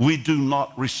we do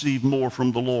not receive more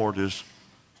from the Lord is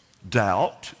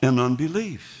doubt and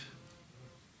unbelief.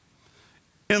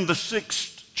 In the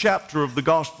 6th chapter of the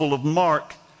Gospel of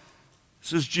Mark, it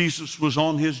says Jesus was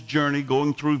on his journey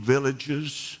going through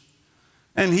villages,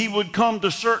 and he would come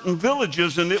to certain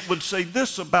villages, and it would say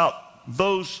this about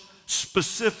those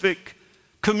specific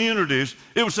communities.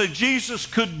 It would say Jesus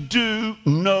could do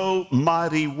no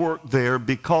mighty work there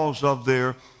because of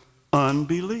their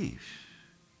unbelief.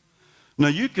 Now,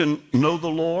 you can know the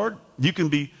Lord. You can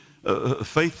be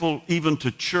faithful even to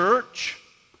church.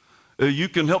 You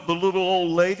can help the little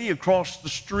old lady across the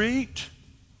street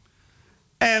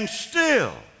and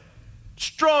still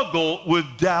struggle with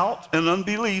doubt and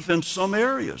unbelief in some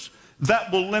areas.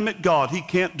 That will limit God. He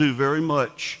can't do very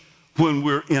much when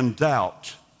we're in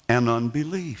doubt and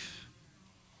unbelief.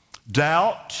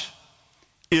 Doubt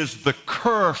is the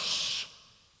curse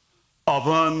of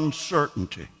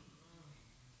uncertainty.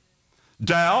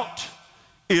 Doubt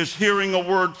is hearing a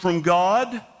word from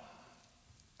God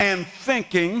and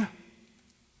thinking,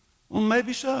 well,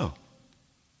 maybe so,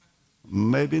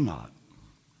 maybe not.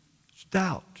 It's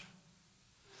doubt.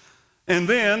 And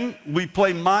then we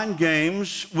play mind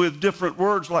games with different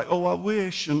words like, oh, I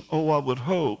wish, and oh, I would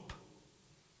hope.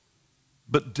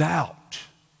 But doubt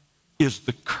is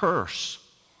the curse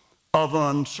of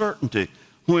uncertainty,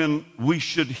 when we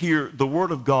should hear the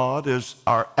Word of God as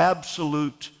our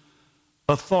absolute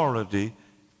authority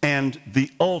and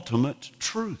the ultimate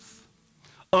truth.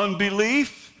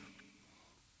 Unbelief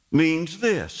means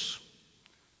this: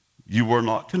 you were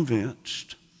not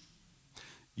convinced,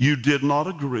 you did not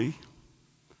agree,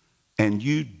 and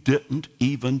you didn't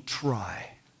even try.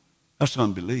 That's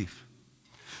unbelief.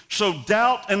 So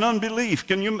doubt and unbelief,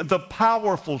 the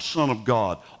powerful Son of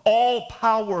God, all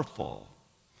powerful,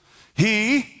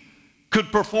 he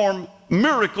could perform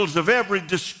miracles of every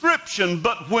description,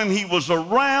 but when he was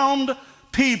around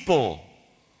people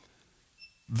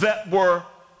that were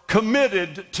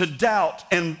committed to doubt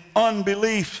and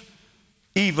unbelief,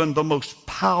 even the most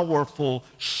powerful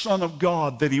Son of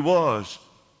God that he was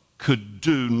could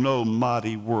do no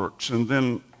mighty works. And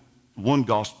then one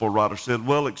gospel writer said,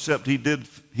 well, except he did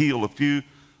heal a few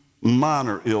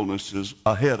minor illnesses,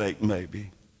 a headache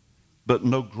maybe, but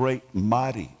no great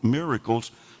mighty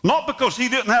miracles. Not because he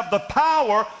didn't have the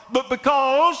power, but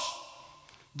because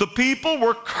the people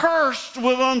were cursed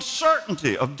with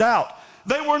uncertainty of doubt.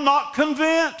 They were not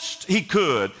convinced he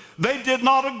could. They did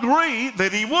not agree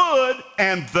that he would,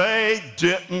 and they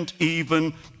didn't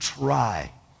even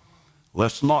try.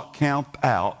 Let's not camp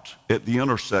out at the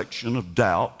intersection of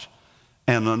doubt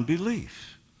and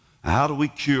unbelief. How do we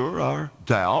cure our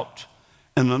doubt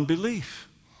and unbelief?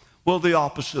 Well, the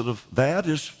opposite of that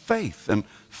is faith, and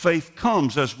faith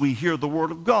comes as we hear the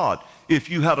Word of God. If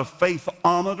you had a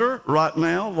faithometer right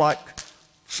now, like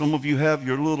some of you have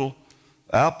your little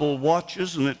Apple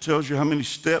watches, and it tells you how many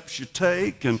steps you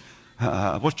take and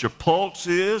what your pulse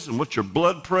is and what your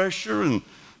blood pressure and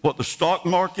what the stock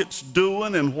market's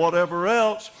doing and whatever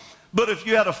else. But if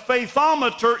you had a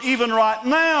faithometer, even right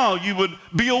now, you would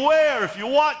be aware if you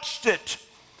watched it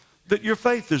that your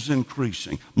faith is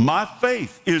increasing. My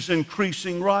faith is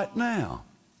increasing right now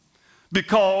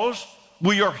because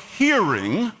we are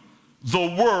hearing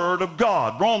the Word of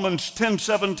God. Romans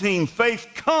 10:17, faith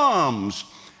comes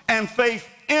and faith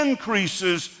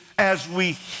increases as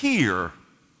we hear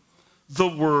the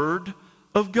Word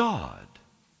of God.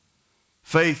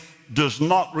 Faith does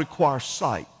not require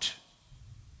sight,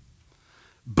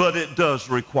 but it does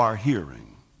require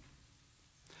hearing.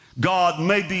 God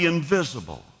may be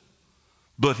invisible,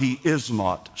 but he is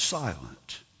not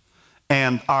silent.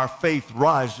 And our faith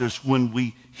rises when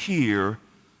we hear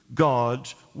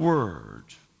God's Word.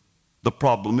 The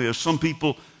problem is some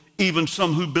people, even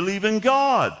some who believe in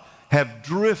God, have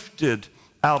drifted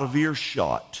out of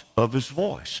earshot of his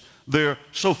voice. They're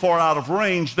so far out of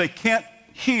range they can't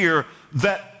hear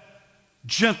that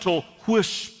gentle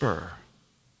whisper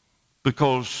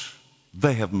because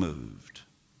they have moved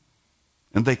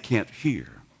and they can't hear.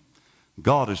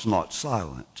 God is not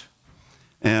silent,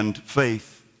 and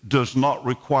faith does not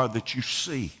require that you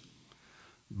see,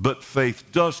 but faith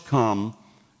does come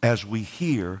as we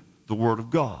hear the Word of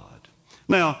God.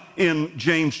 Now, in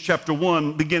James chapter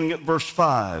 1, beginning at verse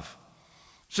 5,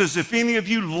 it says, if any of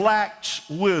you lacks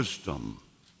wisdom,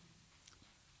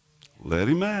 let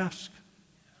him ask.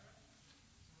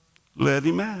 Let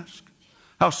him ask.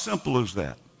 How simple is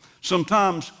that?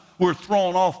 Sometimes we're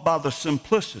thrown off by the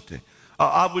simplicity.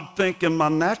 I would think in my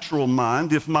natural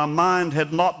mind, if my mind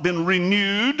had not been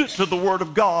renewed to the Word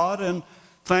of God, and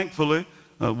thankfully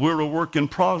we're a work in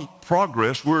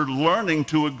progress. We're learning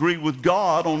to agree with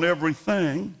God on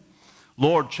everything.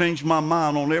 Lord, change my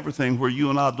mind on everything where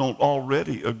you and I don't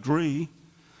already agree.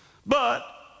 But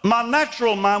my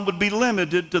natural mind would be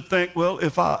limited to think, well,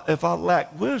 if I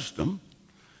lack wisdom,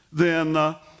 then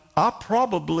I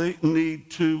probably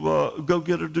need to go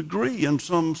get a degree in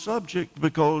some subject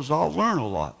because I'll learn a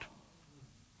lot.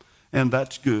 And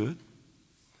that's good.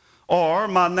 Or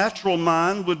my natural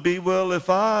mind would be, well, if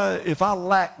I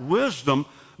lack wisdom,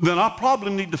 then I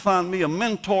probably need to find me a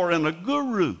mentor and a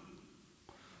guru.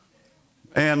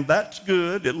 And that's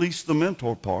good, at least the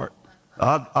mentor part.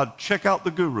 I'd check out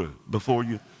the guru before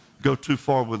you go too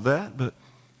far with that.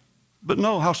 But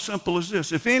no, how simple is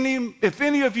this? If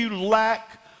any of you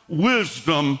lack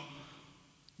wisdom,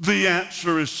 the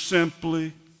answer is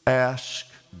simply ask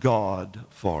God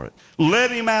for it.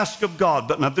 Let him ask of God.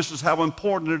 But now this is how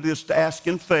important it is to ask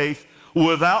in faith,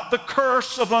 without the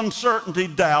curse of uncertainty,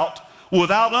 doubt,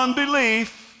 without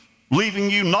unbelief, leaving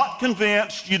you not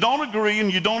convinced, you don't agree,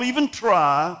 and you don't even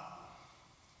try.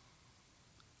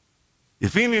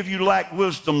 If any of you lack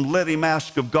wisdom, let him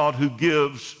ask of God, who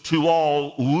gives to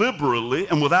all liberally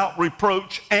and without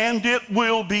reproach, and it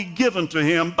will be given to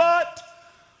him. But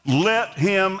let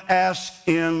him ask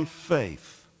in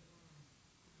faith,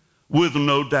 with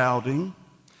no doubting.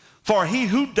 For he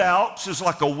who doubts is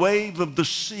like a wave of the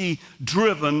sea,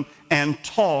 driven and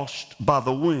tossed by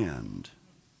the wind.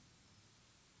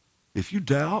 If you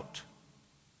doubt,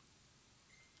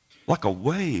 like a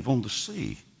wave on the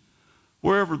sea,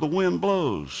 wherever the wind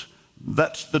blows,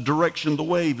 that's the direction the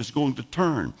wave is going to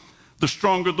turn. The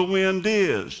stronger the wind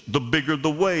is, the bigger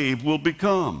the wave will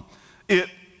become. It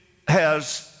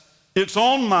has its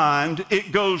own mind.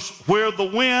 It goes where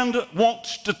the wind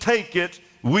wants to take it.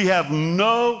 We have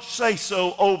no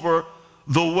say-so over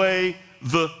the way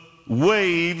the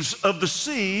waves of the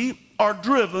sea are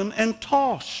driven and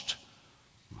tossed.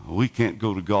 We can't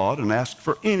go to God and ask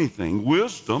for anything,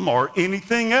 wisdom or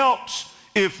anything else,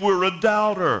 if we're a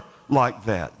doubter like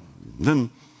that. Then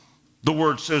the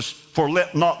word says, for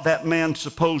let not that man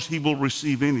suppose he will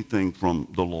receive anything from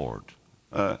the Lord.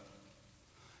 I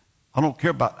don't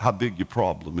care about how big your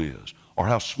problem is or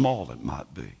how small it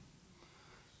might be.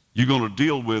 You're going to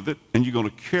deal with it and you're going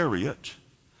to carry it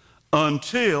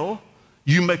until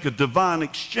you make a divine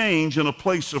exchange in a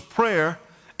place of prayer,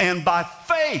 and by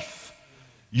faith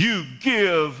you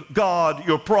give God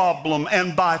your problem,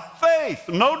 and by faith,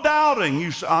 no doubting,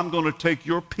 you say, I'm going to take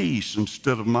your peace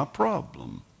instead of my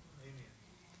problem.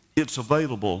 It's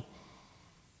available.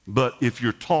 But if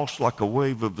you're tossed like a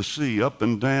wave of the sea, up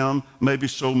and down, maybe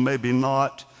so, maybe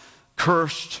not,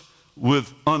 cursed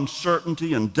with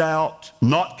uncertainty and doubt,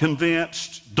 not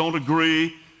convinced, don't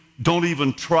agree, don't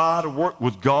even try to work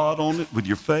with God on it with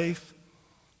your faith,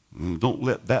 don't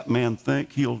let that man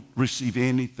think he'll receive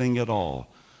anything at all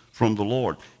from the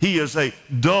Lord. He is a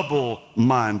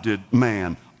double-minded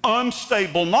man,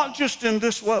 unstable, not just in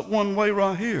this one way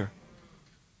right here,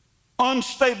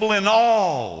 unstable in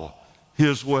all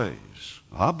his ways.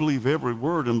 I believe every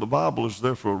word in the Bible is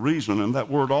there for a reason, and that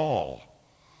word all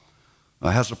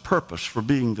has a purpose for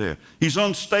being there. He's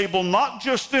unstable not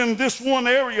just in this one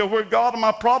area where God,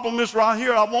 my problem is right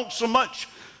here. I want so much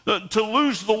to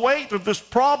lose the weight of this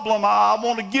problem. I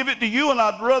want to give it to you, and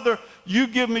I'd rather you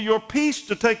give me your peace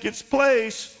to take its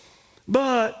place.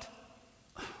 But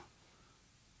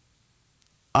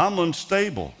I'm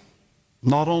unstable,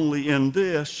 not only in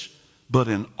this, but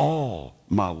in all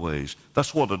my ways.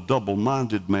 That's what a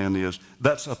double-minded man is.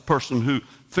 That's a person who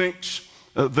thinks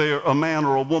they're a man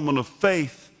or a woman of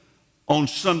faith on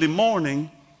Sunday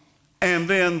morning, and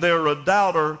then they're a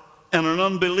doubter and an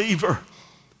unbeliever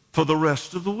for the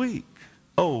rest of the week.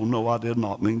 Oh, no, I did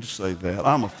not mean to say that.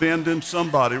 I'm offending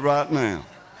somebody right now.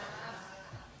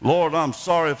 Lord, I'm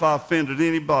sorry if I offended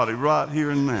anybody right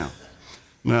here and now.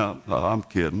 Now, I'm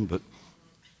kidding, but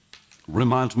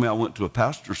reminds me I went to a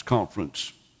pastor's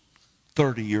conference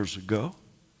 30 years ago,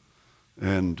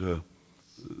 and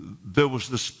there was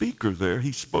the speaker there.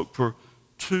 He spoke for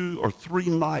 2 or 3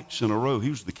 nights in a row. He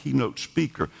was the keynote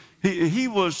speaker. He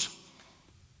was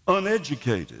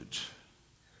uneducated,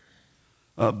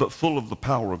 but full of the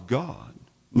power of God.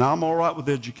 Now, I'm all right with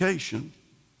education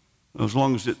as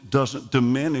long as it doesn't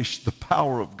diminish the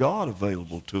power of God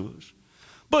available to us.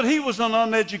 But he was an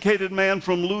uneducated man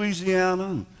from Louisiana,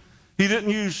 and he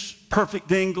didn't use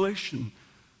perfect English,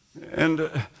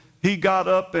 and he got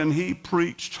up and he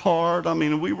preached hard. I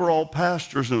mean, we were all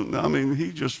pastors, and I mean,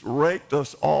 he just raked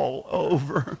us all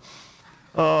over.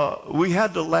 We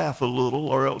had to laugh a little,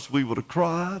 or else we would have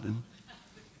cried.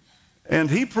 And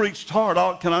he preached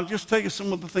hard. Can I just tell you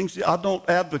some of the things? I don't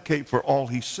advocate for all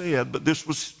he said, but this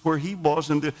was where he was.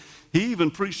 And he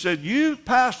even preached, said, you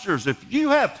pastors, if you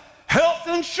have health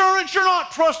insurance, you're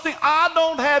not trusting. I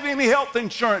don't have any health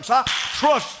insurance. I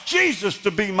trust Jesus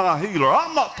to be my healer.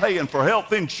 I'm not paying for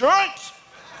health insurance.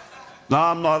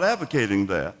 Now, I'm not advocating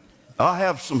that. I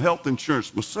have some health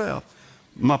insurance myself.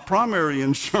 My primary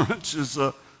insurance is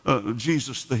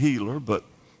Jesus the healer, but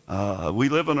we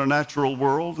live in a natural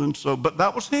world, and so, but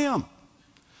that was him.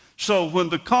 So when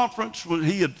the conference, when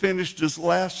he had finished his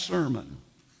last sermon,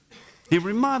 he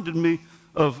reminded me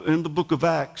of, in the book of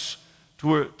Acts, to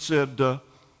where it said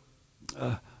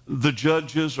the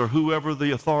judges or whoever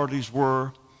the authorities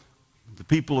were, the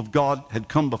people of God had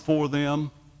come before them,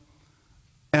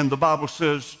 and the Bible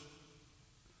says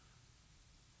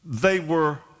they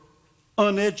were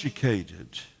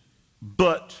uneducated,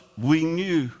 but we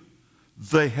knew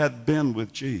they had been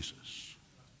with Jesus.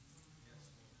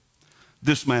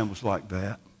 This man was like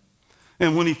that.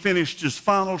 And when he finished his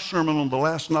final sermon on the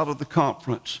last night of the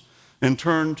conference and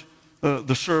turned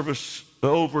the service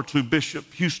over to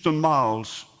Bishop Houston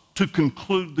Miles to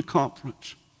conclude the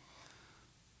conference,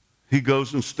 he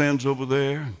goes and stands over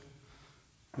there.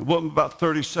 It wasn't about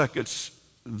 30 seconds.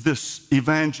 This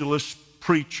evangelist,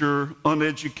 preacher,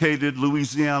 uneducated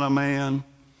Louisiana man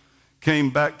came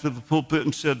back to the pulpit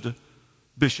and said to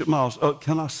Bishop Miles,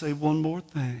 can I say one more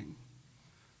thing?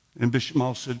 And Bishop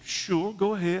Miles said, sure,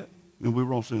 go ahead. And we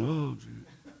were all saying, oh, gee.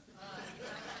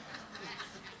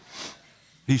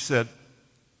 He said,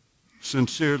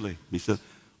 sincerely, he said,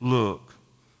 look,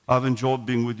 I've enjoyed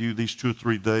being with you these 2 or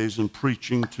 3 days and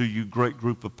preaching to you, great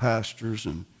group of pastors,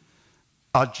 and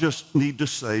I just need to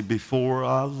say before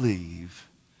I leave,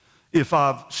 if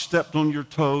I've stepped on your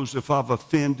toes, if I've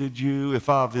offended you, if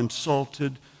I've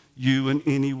insulted you in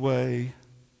any way,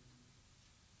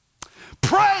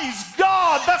 praise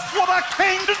God, that's what I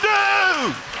came to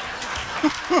do.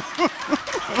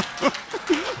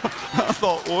 I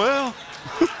thought, well,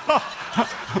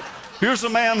 here's a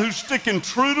man who's sticking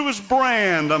true to his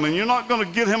brand. I mean, you're not going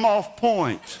to get him off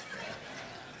point.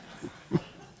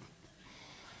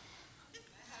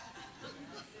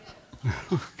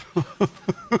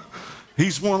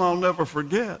 He's one I'll never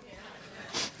forget.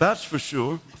 That's for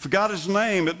sure. Forgot his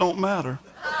name, it don't matter.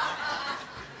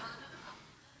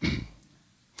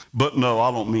 But no,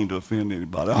 I don't mean to offend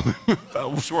anybody.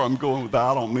 That's where I'm going with that.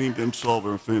 I don't mean to insult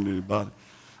or offend anybody.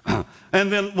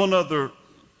 And then one other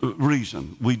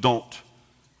reason we don't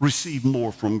receive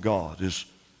more from God is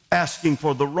asking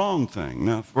for the wrong thing.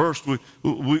 Now, first,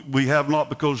 we have not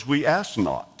because we ask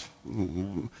not.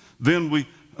 Then we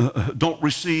don't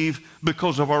receive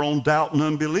because of our own doubt and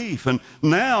unbelief. And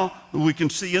now we can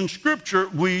see in Scripture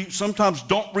we sometimes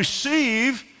don't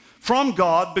receive from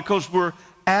God because we're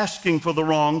asking for the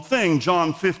wrong thing.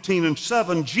 John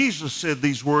 15:7, Jesus said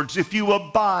these words, "If you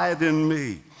abide in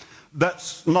me,"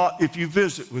 that's not if you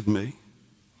visit with me.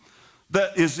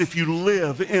 That is if you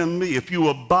live in me, if you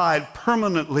abide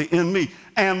permanently in me,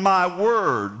 and my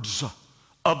words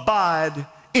abide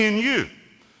in you.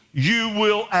 You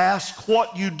will ask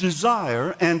what you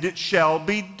desire, and it shall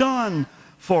be done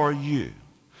for you.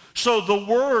 So the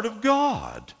Word of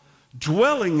God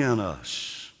dwelling in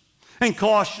us. And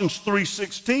Colossians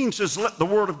 3:16 says, "Let the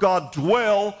Word of God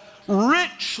dwell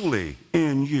richly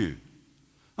in you."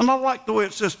 And I like the way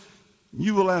it says,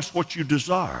 you will ask what you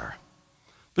desire.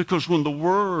 Because when the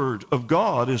Word of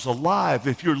God is alive,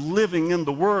 if you're living in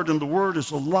the Word and the Word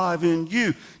is alive in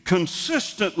you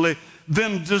consistently,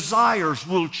 then desires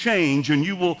will change and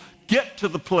you will get to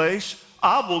the place,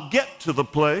 I will get to the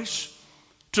place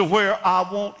to where I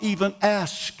won't even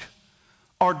ask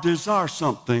or desire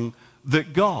something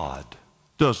that God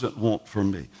doesn't want for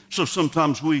me. So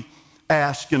sometimes we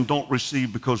ask and don't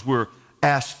receive because we're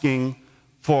asking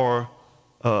for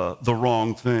the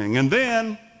wrong thing. And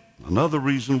then another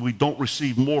reason we don't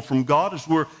receive more from God is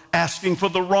we're asking for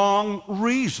the wrong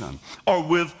reason or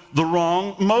with the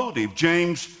wrong motive.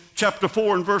 James chapter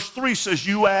 4 and verse 3 says,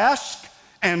 "You ask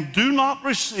and do not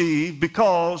receive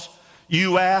because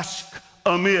you ask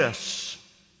amiss,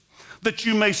 that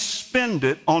you may spend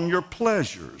it on your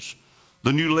pleasures."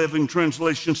 The New Living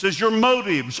Translation says your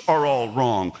motives are all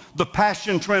wrong. The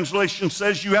Passion Translation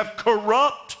says you have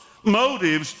corrupt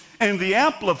motives, and the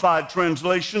Amplified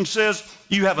Translation says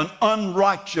you have an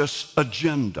unrighteous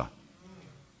agenda.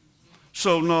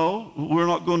 So no, we're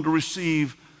not going to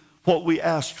receive what we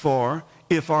ask for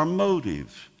if our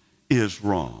motive is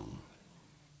wrong.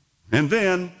 And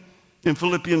then in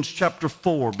Philippians chapter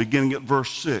 4, beginning at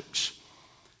verse 6,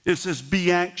 it says,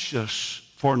 "Be anxious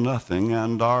for nothing,"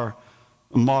 and our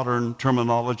modern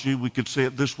terminology, we could say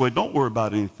it this way: don't worry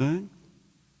about anything.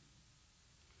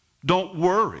 Don't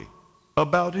worry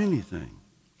about anything.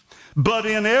 But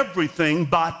in everything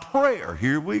by prayer.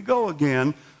 Here we go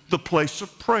again, the place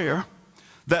of prayer,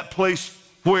 that place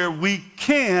where we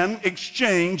can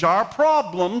exchange our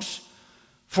problems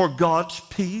for God's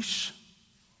peace.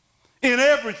 In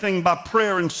everything by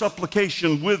prayer and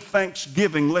supplication with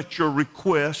thanksgiving, let your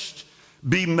request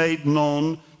be made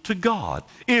known to God.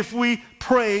 If we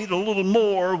prayed a little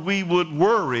more, we would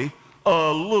worry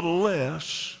a little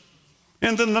less.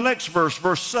 And then the next verse,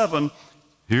 verse 7,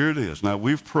 here it is. Now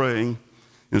we're praying.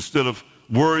 Instead of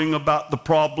worrying about the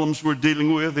problems we're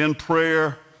dealing with in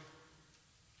prayer,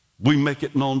 we make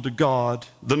it known to God.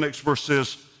 The next verse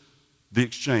says, the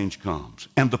exchange comes,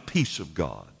 and the peace of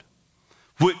God,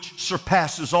 which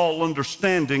surpasses all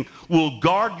understanding, will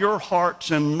guard your hearts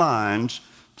and minds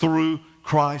through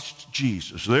Christ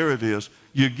Jesus. There it is.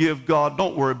 You give God,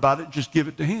 don't worry about it, just give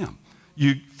it to Him.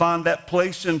 You find that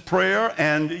place in prayer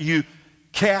and you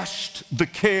cast the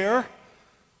care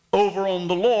over on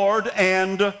the Lord,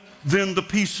 and then the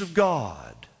peace of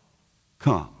God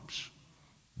comes.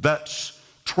 That's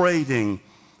trading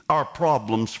our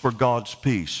problems for God's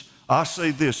peace. I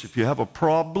say this: if you have a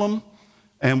problem,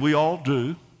 and we all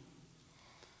do,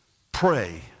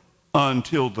 pray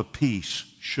until the peace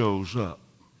shows up.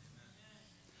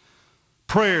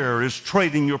 Prayer is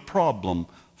trading your problem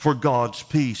for God's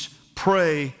peace.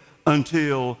 Pray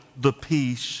until the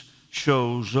peace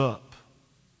shows up.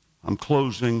 I'm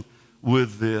closing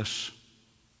with this.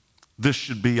 This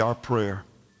should be our prayer.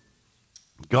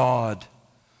 God,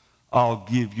 I'll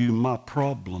give you my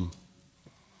problem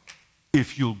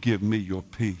if you'll give me your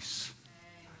peace.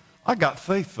 I got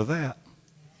faith for that.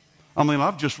 I mean,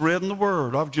 I've just read in the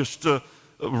Word. I've just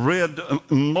read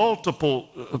multiple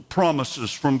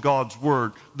promises from God's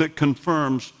Word that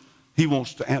confirms He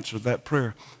wants to answer that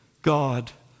prayer.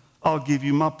 God, I'll give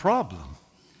you my problem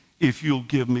if you'll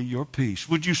give me your peace.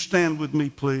 Would you stand with me,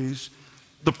 please?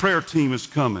 The prayer team is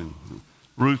coming.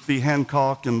 Ruthie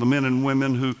Hancock and the men and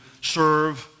women who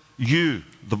serve you,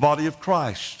 the body of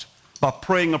Christ, by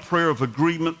praying a prayer of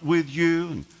agreement with you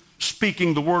and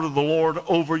speaking the word of the Lord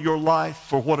over your life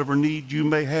for whatever need you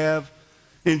may have.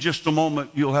 In just a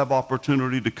moment, you'll have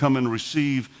opportunity to come and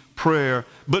receive prayer.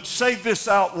 But say this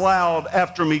out loud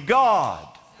after me: God,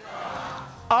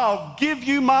 I'll give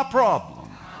you my problem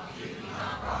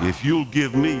if you'll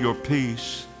give me your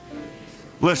peace.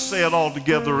 Let's say it all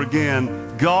together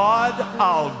again. God,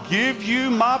 I'll give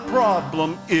you my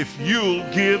problem if you'll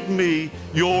give me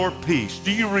your peace.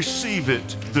 Do you receive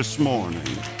it this morning?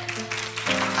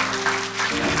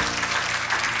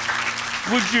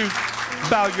 Would you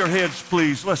bow your heads,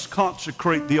 please? Let's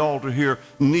consecrate the altar here.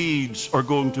 Needs are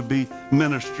going to be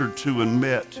ministered to and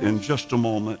met in just a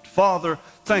moment. Father,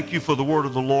 thank you for the word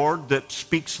of the Lord that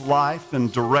speaks life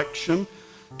and direction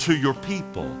to your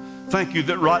people. Thank you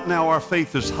that right now our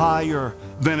faith is higher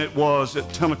than it was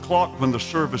at 10 o'clock when the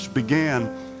service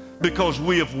began, because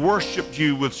we have worshiped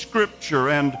you with Scripture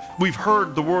and we've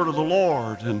heard the word of the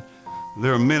Lord. And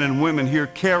there are men and women here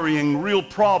carrying real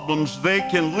problems. They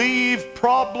can leave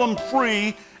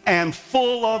problem-free and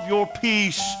full of your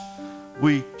peace.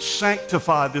 We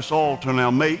sanctify this altar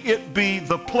now. May it be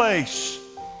the place.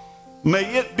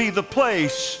 May it be the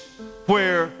place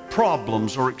where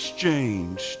problems are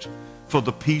exchanged for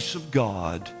the peace of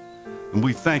God. And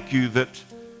we thank you that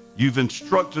you've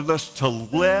instructed us to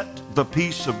let the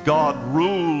peace of God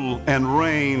rule and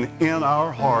reign in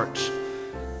our hearts.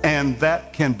 And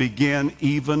that can begin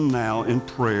even now in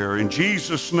prayer. In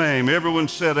Jesus' name, everyone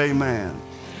said amen.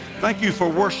 Thank you for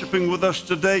worshiping with us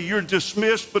today. You're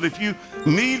dismissed, but if you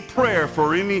need prayer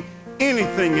for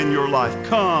anything in your life,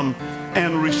 come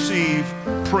and receive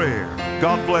prayer.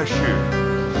 God bless you.